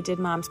week we did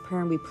Mom's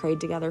Prayer and we prayed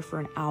together for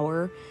an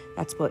hour.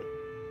 That's what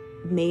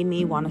made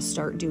me want to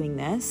start doing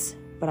this.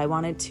 But I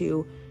wanted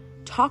to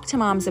talk to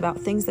moms about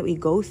things that we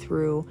go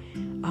through,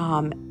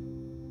 and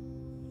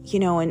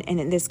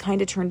this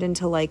kind of turned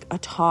into a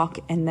talk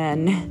and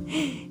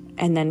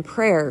then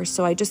prayer.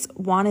 So I just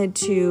wanted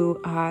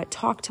to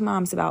talk to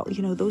moms about,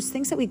 those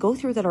things that we go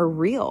through that are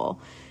real,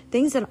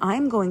 things that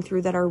I'm going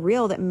through that are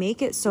real, that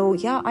make it so,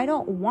 I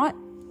don't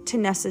want to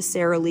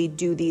necessarily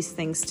do these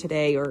things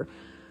today or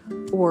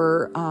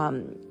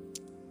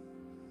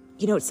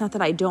it's not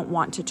that I don't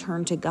want to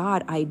turn to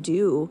God. I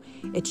do.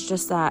 It's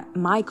just that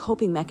my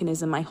coping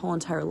mechanism my whole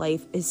entire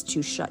life is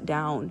to shut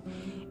down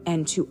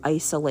and to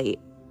isolate.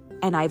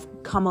 And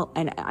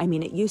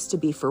it used to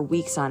be for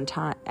weeks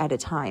at a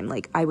time.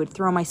 I would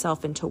throw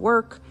myself into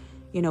work,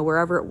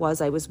 wherever it was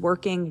I was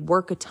working,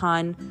 work a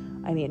ton.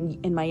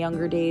 In my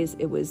younger days,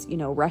 it was,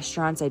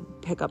 restaurants.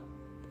 I'd pick up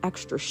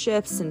extra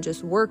shifts and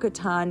just work a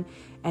ton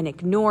and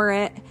ignore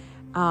it.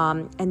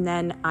 And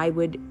then I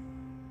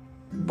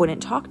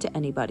wouldn't talk to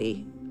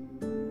anybody.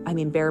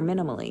 Bare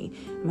minimally.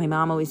 My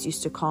mom always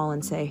used to call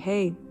and say,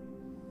 hey,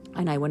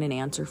 and I wouldn't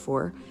answer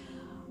for,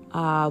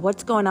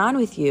 what's going on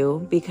with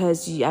you?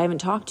 Because I haven't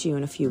talked to you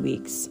in a few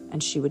weeks.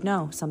 And she would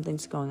know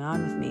something's going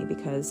on with me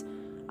because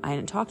I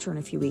hadn't talked to her in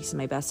a few weeks. And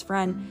my best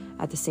friend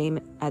at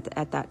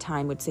that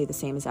time would say the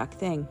same exact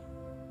thing.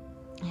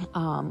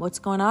 What's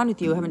going on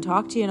with you? I haven't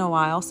talked to you in a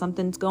while.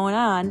 Something's going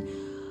on.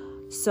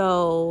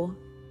 So,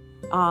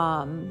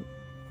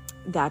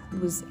 that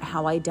was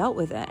how I dealt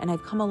with it. And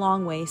I've come a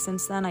long way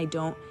since then. I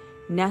don't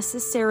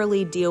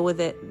necessarily deal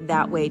with it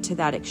that way to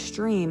that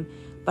extreme,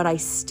 but I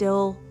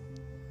still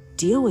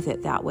deal with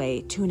it that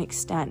way to an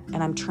extent.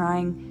 And I'm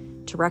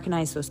trying to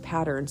recognize those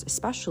patterns,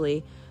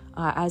 especially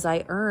as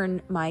I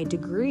earn my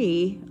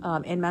degree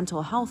in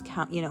mental health,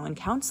 and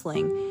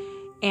counseling,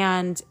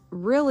 and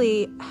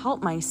really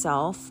help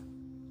myself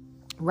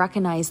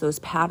recognize those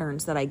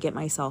patterns that I get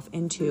myself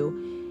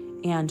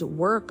into and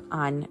work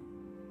on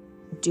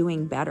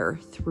doing better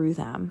through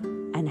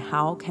them. And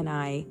how can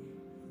I,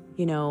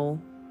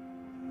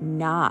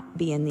 not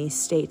be in these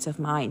states of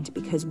mind?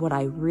 Because what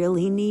I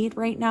really need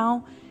right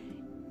now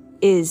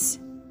is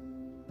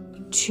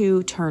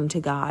to turn to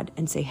God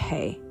and say,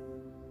 hey,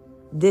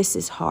 this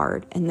is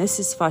hard and this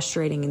is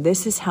frustrating and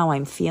this is how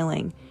I'm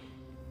feeling.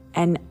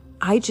 And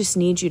I just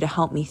need you to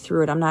help me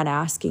through it. I'm not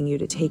asking you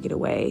to take it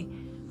away,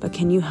 but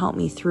can you help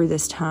me through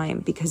this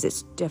time? Because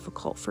it's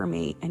difficult for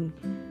me. And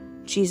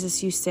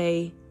Jesus, you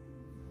say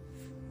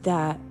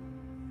that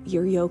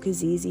your yoke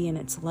is easy and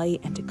it's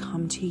light, and to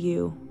come to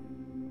you,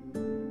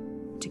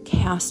 to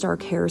cast our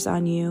cares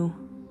on you,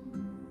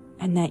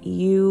 and that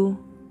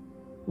you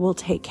will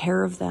take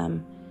care of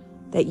them,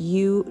 that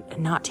you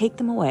not take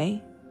them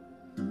away,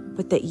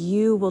 but that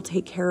you will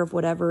take care of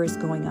whatever is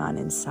going on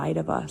inside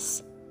of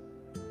us.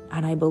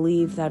 And I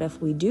believe that if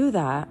we do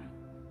that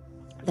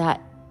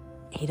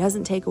he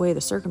doesn't take away the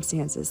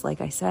circumstances,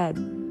 like I said,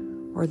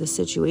 or the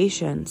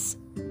situations,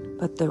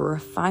 but the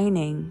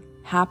refining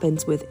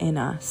happens within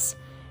us,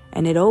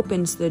 and it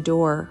opens the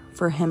door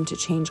for him to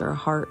change our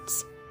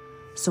hearts.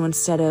 So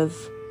instead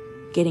of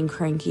getting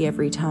cranky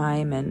every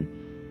time and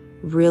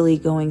really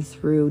going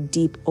through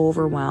deep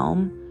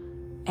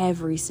overwhelm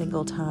every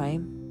single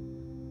time,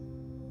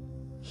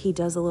 he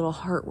does a little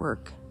heart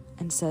work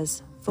and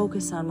says,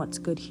 focus on what's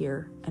good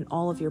here and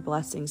all of your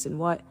blessings and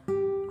what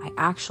I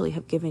actually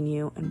have given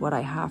you and what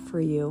I have for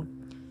you.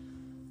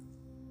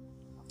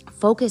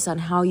 Focus on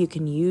how you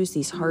can use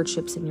these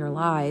hardships in your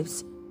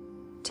lives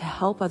to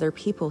help other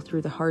people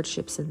through the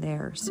hardships in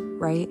theirs,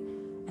 right?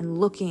 And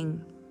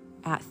looking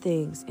at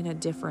things in a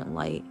different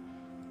light,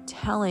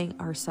 telling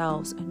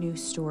ourselves a new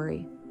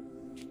story.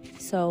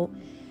 So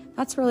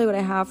that's really what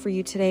I have for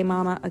you today,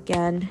 Mama.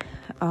 Again,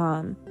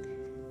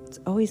 it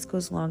always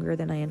goes longer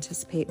than I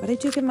anticipate, but I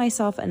do give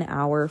myself an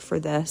hour for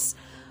this.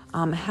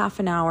 Half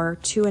an hour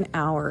to an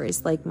hour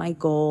is like my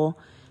goal,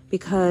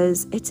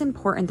 because it's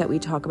important that we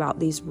talk about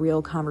these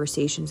real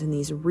conversations and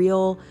these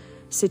real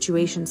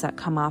situations that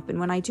come up. And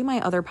when I do my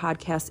other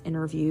podcast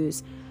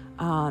interviews,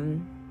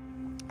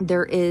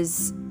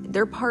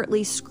 they're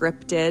partly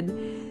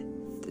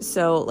scripted.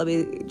 So let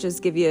me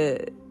just give you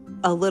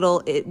a little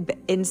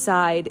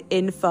inside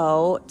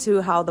info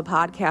to how the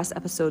podcast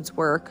episodes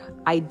work.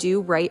 I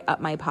do write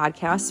up my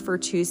podcasts for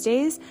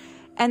Tuesdays,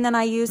 and then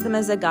I use them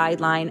as a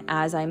guideline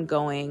as I'm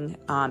going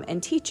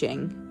and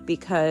teaching,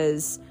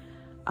 because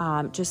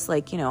just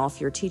like,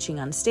 if you're teaching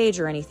on stage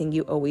or anything,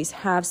 you always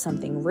have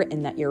something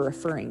written that you're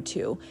referring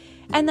to.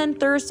 And then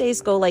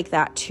Thursdays go like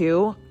that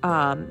too.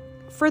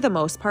 For the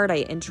most part, I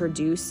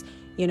introduce,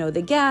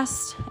 the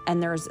guest,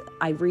 and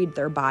I read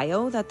their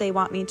bio that they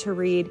want me to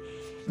read.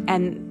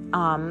 And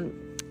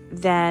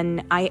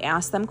then I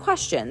ask them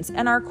questions,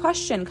 and our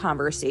question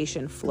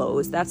conversation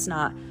flows. That's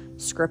not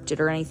scripted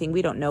or anything.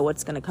 We don't know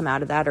what's going to come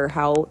out of that or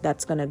how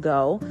that's going to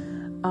go.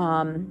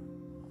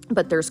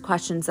 But there's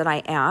questions that I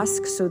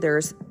ask, so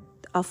there's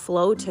a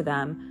flow to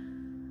them.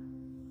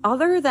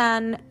 Other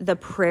than the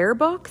prayer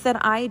book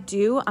that I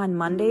do on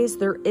Mondays,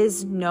 there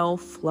is no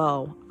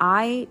flow.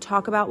 I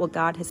talk about what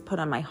God has put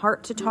on my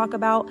heart to talk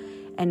about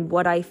and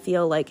what I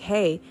feel like,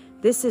 hey,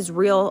 this is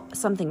real,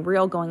 something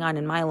real going on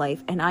in my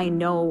life. And I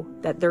know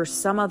that there's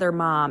some other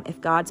mom, if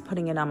God's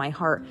putting it on my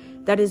heart,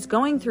 that is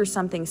going through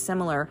something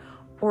similar,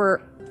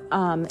 or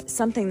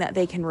something that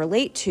they can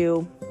relate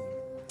to,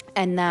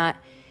 and that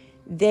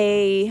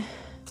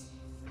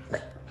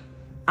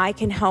I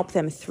can help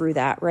them through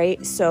that,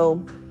 right?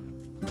 So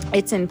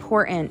it's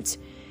important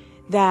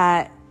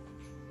that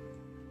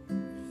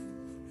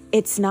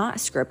it's not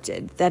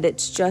scripted, that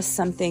it's just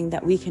something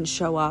that we can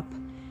show up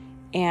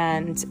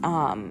and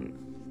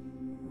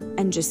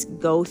just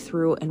go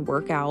through and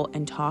work out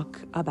and talk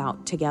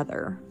about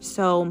together.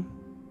 So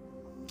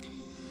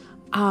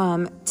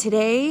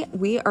today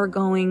we are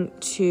going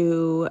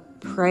to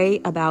pray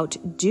about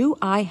Do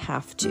I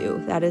Have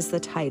To? That is the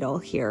title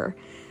here.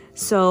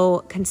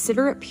 So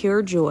consider it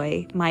pure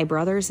joy, my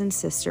brothers and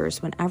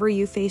sisters, whenever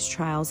you face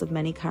trials of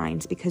many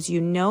kinds, because you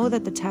know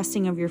that the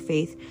testing of your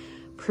faith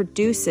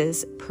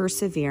produces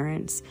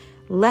perseverance.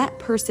 Let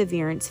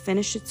perseverance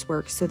finish its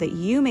work so that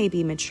you may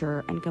be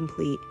mature and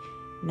complete,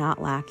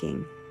 not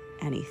lacking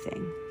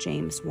anything.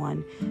 James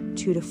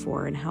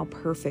 1:2-4. And how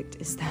perfect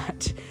is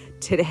that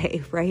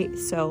today, right?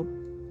 So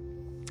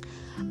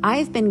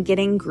I've been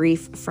getting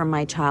grief from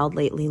my child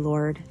lately,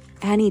 Lord.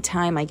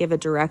 Anytime I give a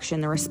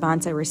direction, the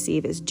response I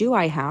receive is, do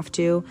I have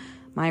to?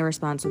 My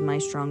response with my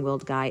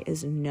strong-willed guy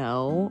is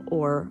no,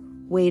 or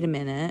wait a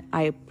minute.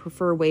 I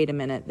prefer wait a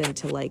minute than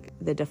to like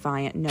the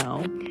defiant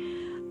no.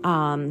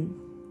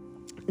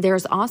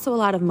 There's also a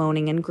lot of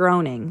moaning and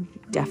groaning.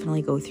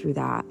 Definitely go through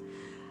that.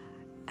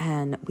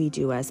 And we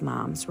do as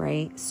moms,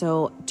 right?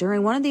 So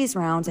during one of these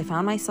rounds, I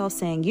found myself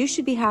saying, you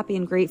should be happy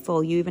and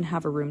grateful. You even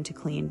have a room to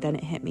clean. Then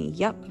it hit me.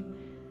 Yep,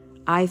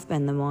 I've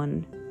been the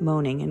one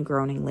moaning and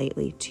groaning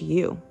lately to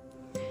you.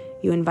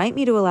 You invite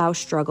me to allow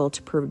struggle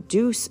to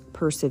produce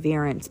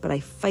perseverance, but I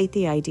fight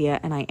the idea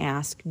and I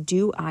ask,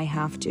 do I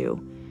have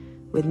to?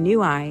 With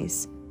new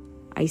eyes,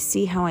 I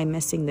see how I'm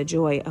missing the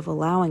joy of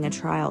allowing a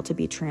trial to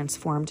be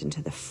transformed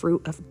into the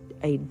fruit of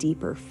a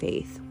deeper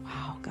faith.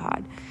 Wow,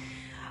 God.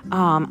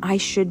 I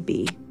should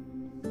be.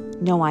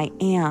 No, I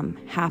am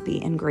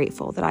happy and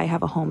grateful that I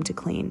have a home to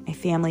clean, a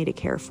family to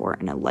care for,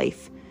 and a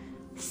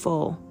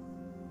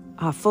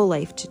full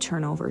life to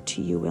turn over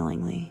to you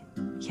willingly.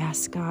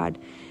 Yes, God.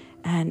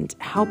 And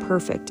how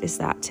perfect is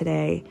that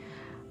today?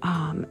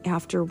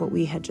 After what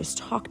we had just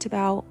talked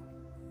about,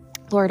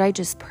 Lord, I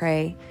just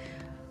pray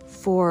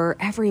for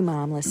every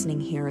mom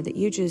listening here that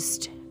you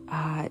just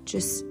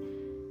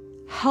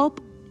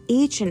help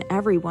each and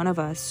every one of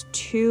us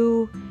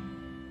to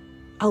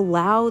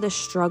allow the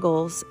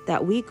struggles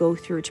that we go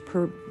through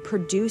to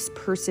produce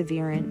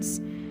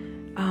perseverance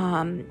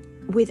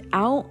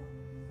without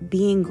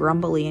being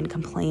grumbly and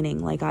complaining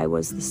like I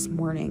was this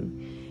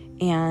morning.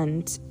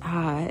 And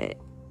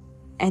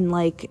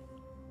like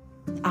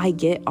I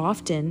get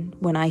often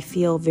when I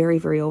feel very,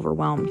 very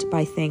overwhelmed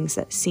by things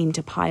that seem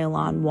to pile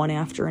on one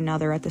after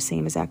another at the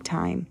same exact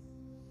time.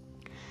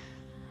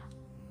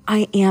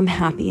 I am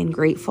happy and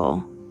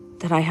grateful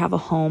that I have a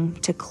home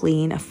to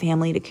clean, a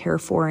family to care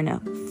for, and a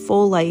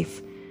full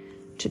life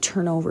to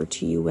turn over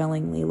to you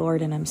willingly,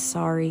 Lord, and I'm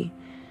sorry.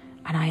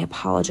 And I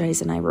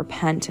apologize and I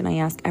repent. And I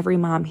ask every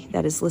mom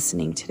that is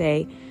listening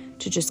today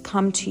to just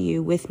come to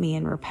you with me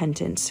in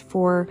repentance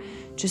for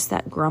just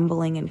that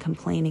grumbling and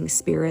complaining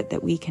spirit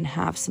that we can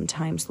have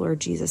sometimes, Lord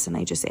Jesus. And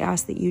I just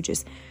ask that you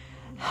just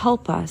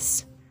help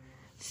us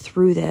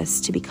through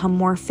this to become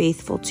more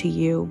faithful to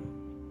you,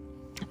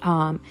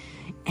 and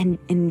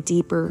in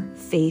deeper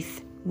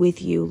faith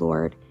with you,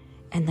 Lord,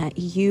 and that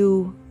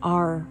you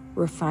are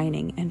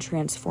refining and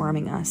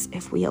transforming us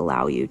if we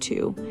allow you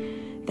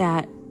to,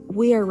 that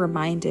we are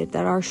reminded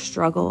that our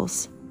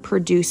struggles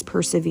produce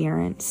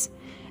perseverance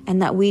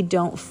and that we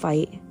don't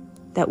fight,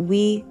 that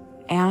we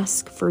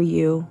ask for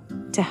you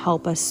to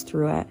help us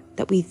through it,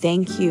 that we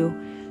thank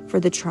you for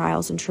the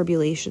trials and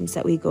tribulations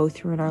that we go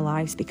through in our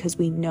lives because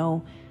we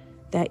know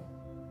that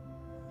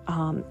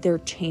they're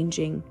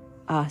changing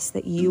us,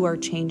 that you are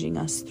changing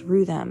us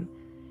through them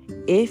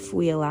if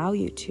we allow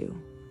you to.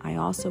 I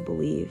also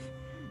believe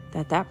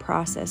that that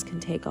process can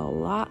take a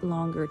lot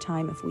longer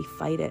time if we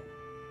fight it.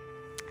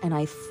 And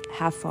I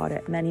have fought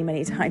it many,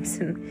 many times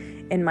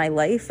in my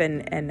life.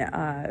 And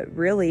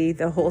really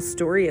the whole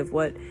story of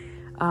what,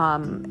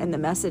 and the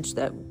message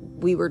that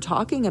we were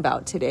talking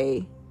about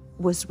today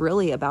was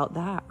really about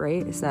that,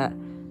 right? Is that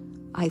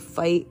I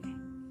fight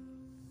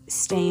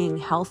staying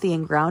healthy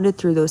and grounded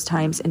through those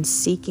times and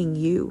seeking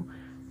you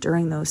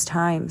during those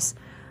times.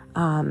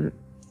 In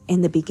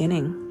the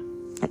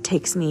beginning, it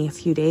takes me a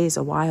few days,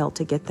 a while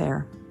to get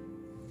there.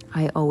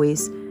 I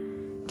always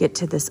get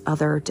to this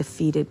other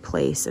defeated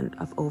place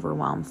of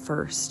overwhelm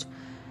first.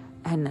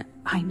 And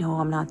I know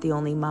I'm not the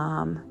only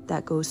mom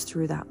that goes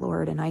through that,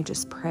 Lord. And I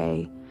just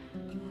pray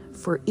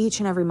for each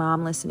and every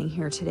mom listening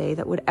here today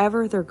that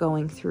whatever they're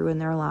going through in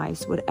their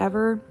lives,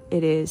 whatever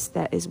it is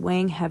that is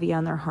weighing heavy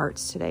on their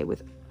hearts today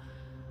with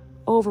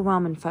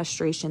overwhelm and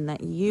frustration,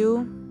 that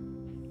you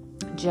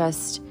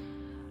just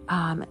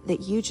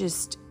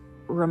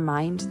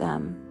remind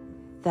them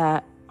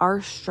that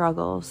our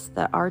struggles,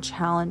 that our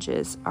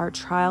challenges, our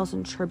trials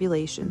and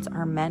tribulations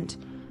are meant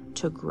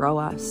to grow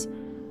us,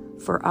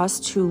 for us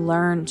to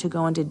learn to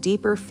go into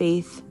deeper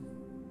faith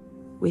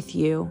with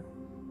you,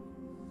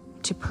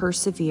 to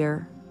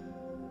persevere.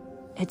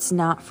 It's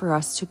not for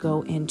us to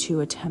go into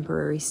a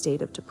temporary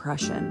state of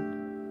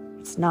depression.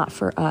 It's not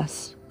for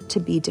us to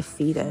be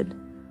defeated.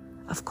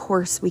 Of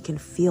course, we can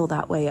feel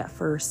that way at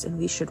first, and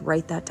we should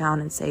write that down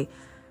and say,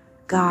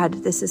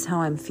 God, this is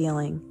how I'm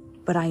feeling,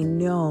 but I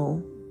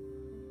know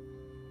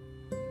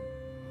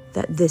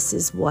that this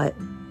is what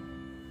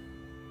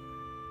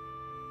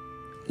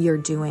you're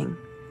doing,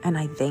 and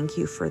I thank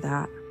you for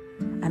that.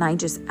 And I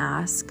just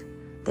ask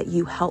that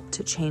you help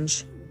to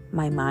change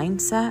my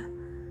mindset,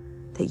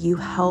 that you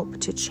help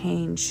to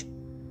change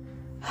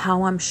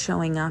how I'm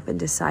showing up and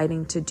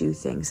deciding to do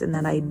things, and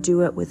that I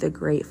do it with a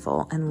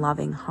grateful and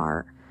loving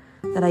heart,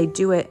 that I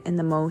do it in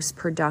the most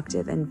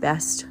productive and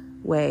best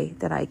way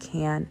that I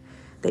can,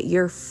 that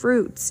your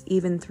fruits,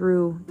 even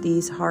through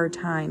these hard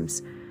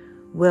times,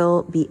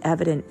 will be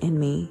evident in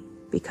me,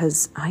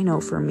 because I know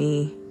for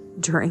me,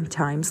 during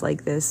times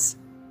like this,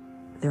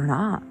 they're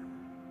not.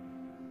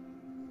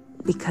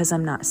 Because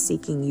I'm not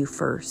seeking you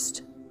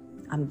first.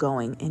 I'm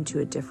going into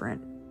a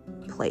different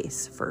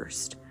place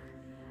first.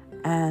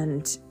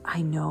 And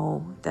I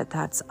know that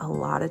that's a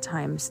lot of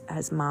times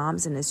as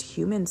moms and as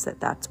humans,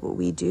 that's what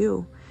we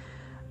do.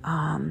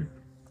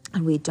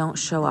 And we don't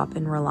show up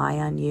and rely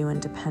on you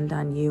and depend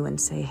on you and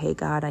say, hey,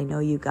 God, I know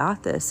you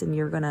got this, and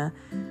you're going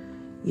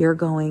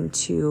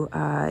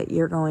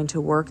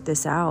to work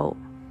this out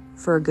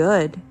for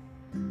good,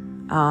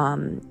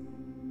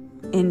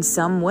 in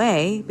some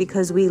way,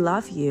 because we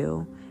love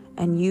you.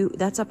 And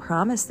that's a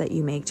promise that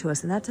you make to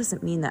us. And that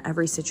doesn't mean that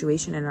every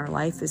situation in our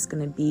life is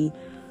going to be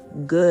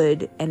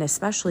good, and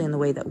especially in the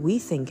way that we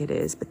think it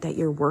is, but that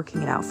you're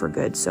working it out for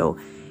good. So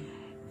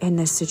in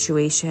this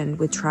situation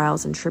with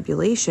trials and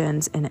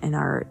tribulations and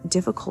our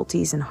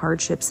difficulties and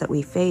hardships that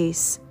we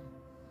face,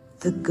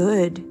 the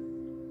good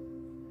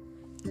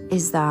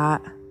is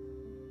that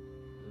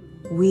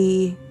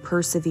we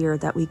persevere,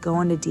 that we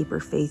go into deeper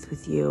faith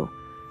with you.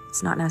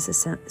 It's not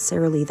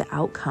necessarily the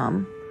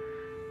outcome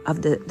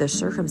of the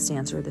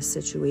circumstance or the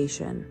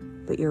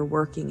situation, but you're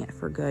working it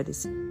for good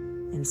is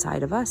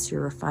inside of us.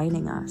 You're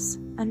refining us.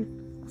 And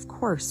of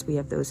course, we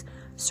have those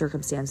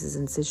circumstances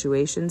and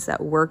situations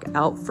that work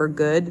out for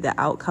good. The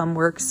outcome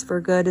works for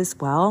good as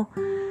well.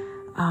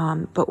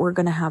 But we're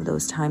going to have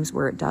those times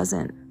where it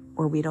doesn't,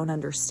 or we don't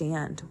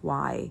understand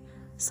why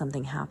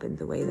something happened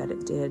the way that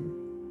it did.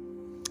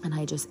 And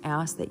I just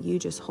ask that you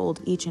just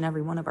hold each and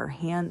every one of our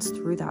hands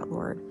through that,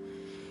 Lord.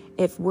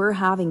 If we're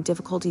having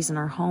difficulties in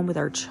our home with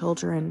our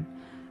children,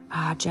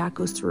 Jack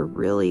goes through a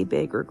really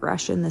big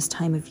regression this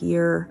time of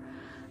year.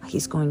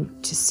 He's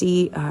going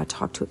to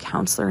talk to a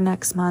counselor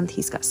next month.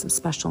 He's got some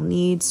special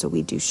needs, so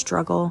we do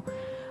struggle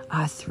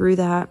through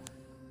that.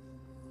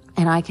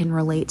 And I can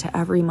relate to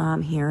every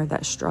mom here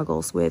that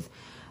struggles with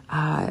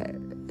a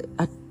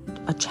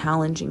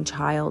challenging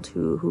child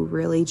who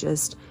really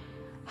just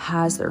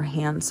has their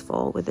hands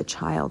full with a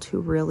child who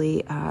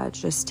really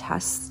just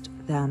tests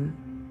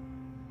them.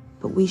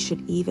 but we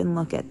should even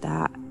look at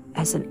that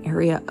as an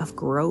area of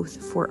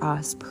growth for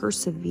us.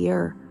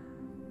 Persevere.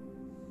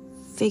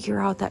 Figure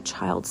out that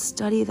child.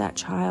 Study that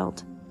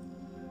child.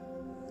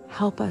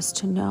 Help us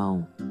to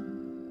know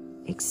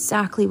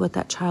exactly what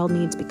that child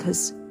needs,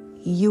 because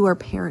you are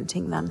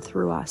parenting them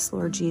through us,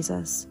 Lord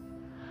Jesus.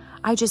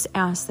 I just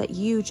ask that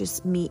you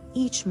just meet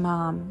each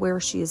mom where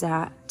she is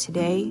at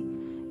today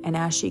and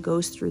as she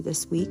goes through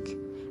this week,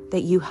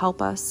 that you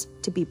help us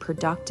to be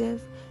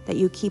productive, that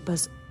you keep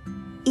us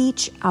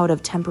each out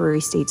of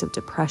temporary states of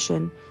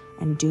depression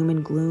and doom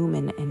and gloom,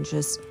 and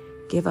just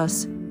give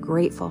us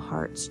grateful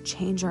hearts,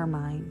 change our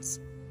minds.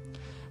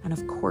 And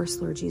of course,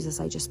 Lord Jesus,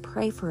 I just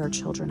pray for our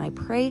children. I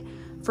pray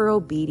for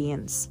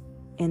obedience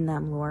in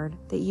them, Lord,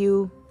 that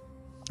you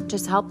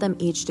just help them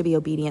each to be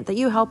obedient, that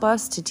you help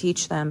us to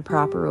teach them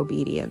proper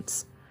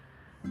obedience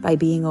by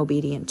being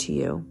obedient to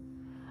you.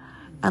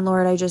 And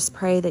Lord, I just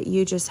pray that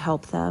you just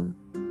help them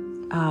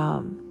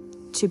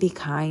to be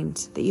kind,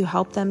 that you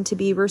help them to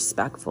be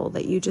respectful,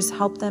 that you just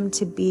help them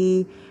to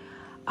be,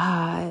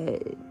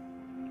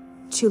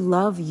 to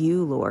love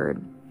you,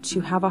 Lord,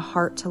 to have a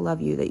heart to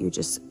love you, that you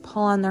just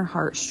pull on their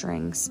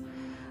heartstrings,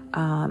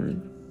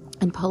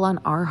 and pull on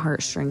our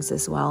heartstrings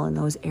as well in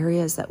those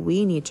areas that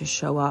we need to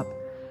show up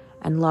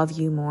and love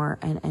you more,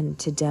 and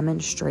to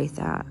demonstrate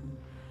that.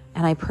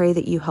 And I pray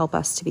that you help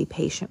us to be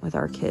patient with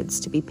our kids,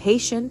 to be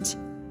patient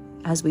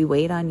as we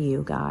wait on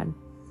you, God,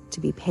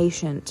 to be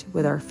patient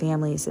with our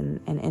families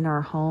and in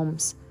our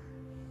homes,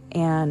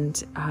 and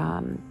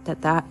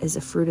that is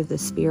a fruit of the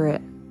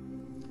Spirit.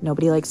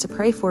 Nobody likes to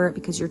pray for it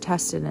because you're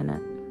tested in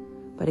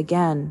it. But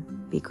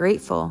again, be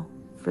grateful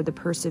for the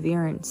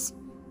perseverance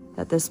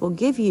that this will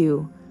give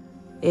you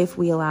if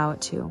we allow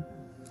it to.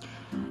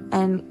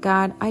 And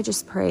God, I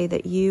just pray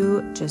that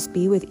you just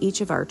be with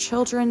each of our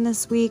children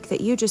this week,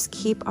 that you just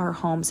keep our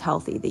homes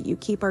healthy, that you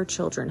keep our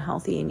children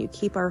healthy, and you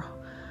keep our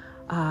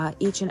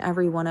each and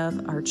every one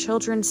of our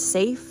children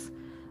safe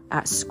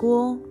at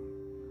school,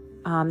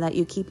 that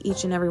you keep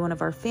each and every one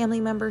of our family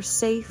members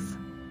safe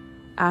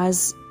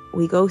as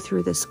we go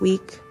through this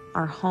week,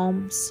 our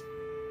homes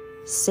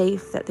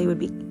safe, that they would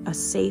be a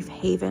safe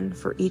haven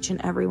for each and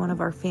every one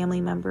of our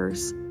family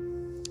members,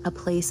 a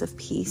place of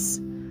peace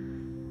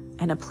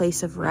and a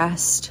place of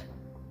rest.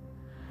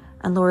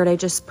 And Lord, I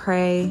just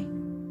pray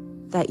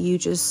that you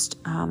just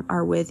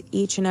are with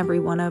each and every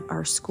one of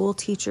our school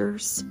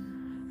teachers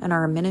and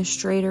our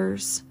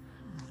administrators,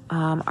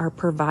 our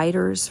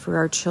providers for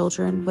our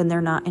children when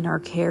they're not in our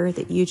care,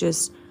 that you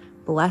just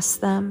bless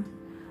them.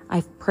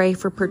 I pray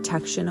for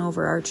protection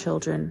over our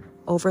children,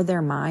 over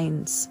their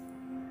minds,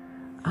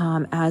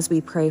 as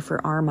we pray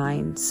for our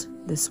minds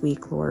this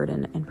week, Lord,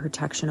 and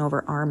protection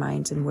over our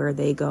minds and where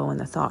they go, and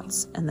the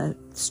thoughts and the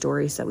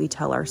stories that we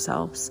tell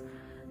ourselves,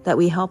 that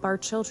we help our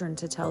children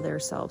to tell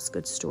themselves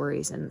good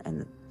stories,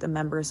 and the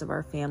members of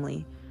our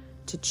family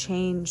to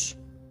change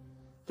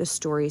the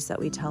stories that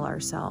we tell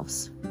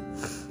ourselves.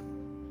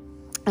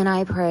 And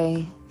I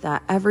pray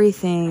that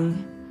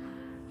everything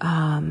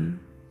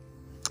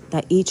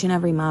that each and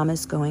every mom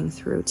is going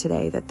through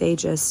today, that they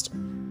just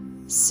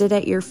sit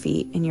at your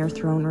feet in your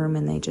throne room,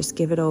 and they just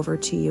give it over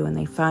to you, and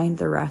they find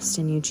the rest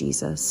in you,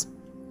 Jesus.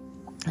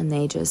 And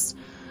they just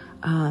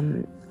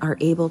are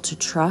able to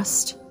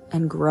trust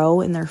and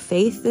grow in their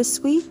faith this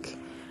week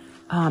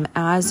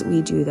as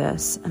we do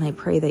this. And I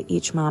pray that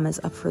each mom is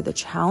up for the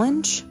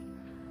challenge.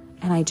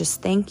 And I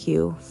just thank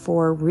you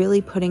for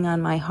really putting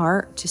on my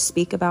heart to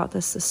speak about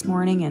this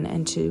morning,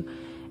 and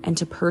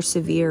to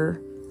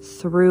persevere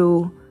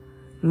through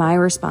my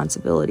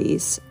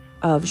responsibilities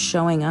of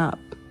showing up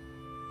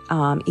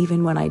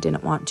even when I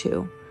didn't want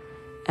to,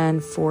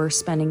 and for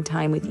spending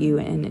time with you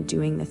and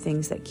doing the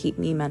things that keep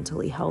me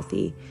mentally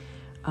healthy.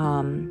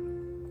 And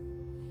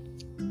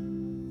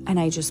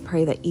I just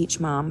pray that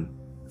each mom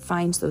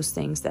finds those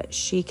things that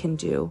she can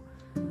do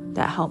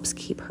that helps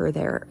keep her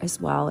there as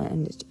well,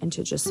 and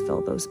to just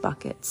fill those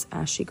buckets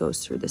as she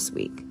goes through this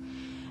week.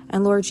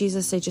 And Lord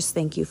Jesus, I just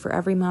thank you for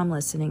every mom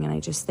listening, and I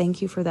just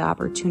thank you for the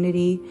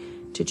opportunity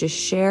to just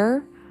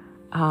share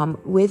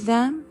with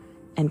them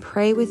and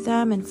pray with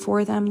them and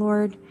for them,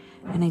 Lord.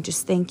 And I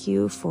just thank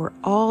you for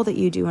all that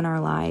you do in our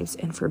lives,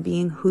 and for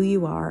being who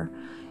you are,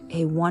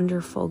 a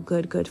wonderful,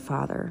 good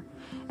Father.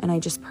 And I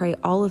just pray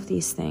all of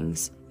these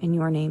things in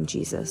your name,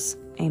 Jesus.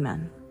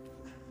 Amen.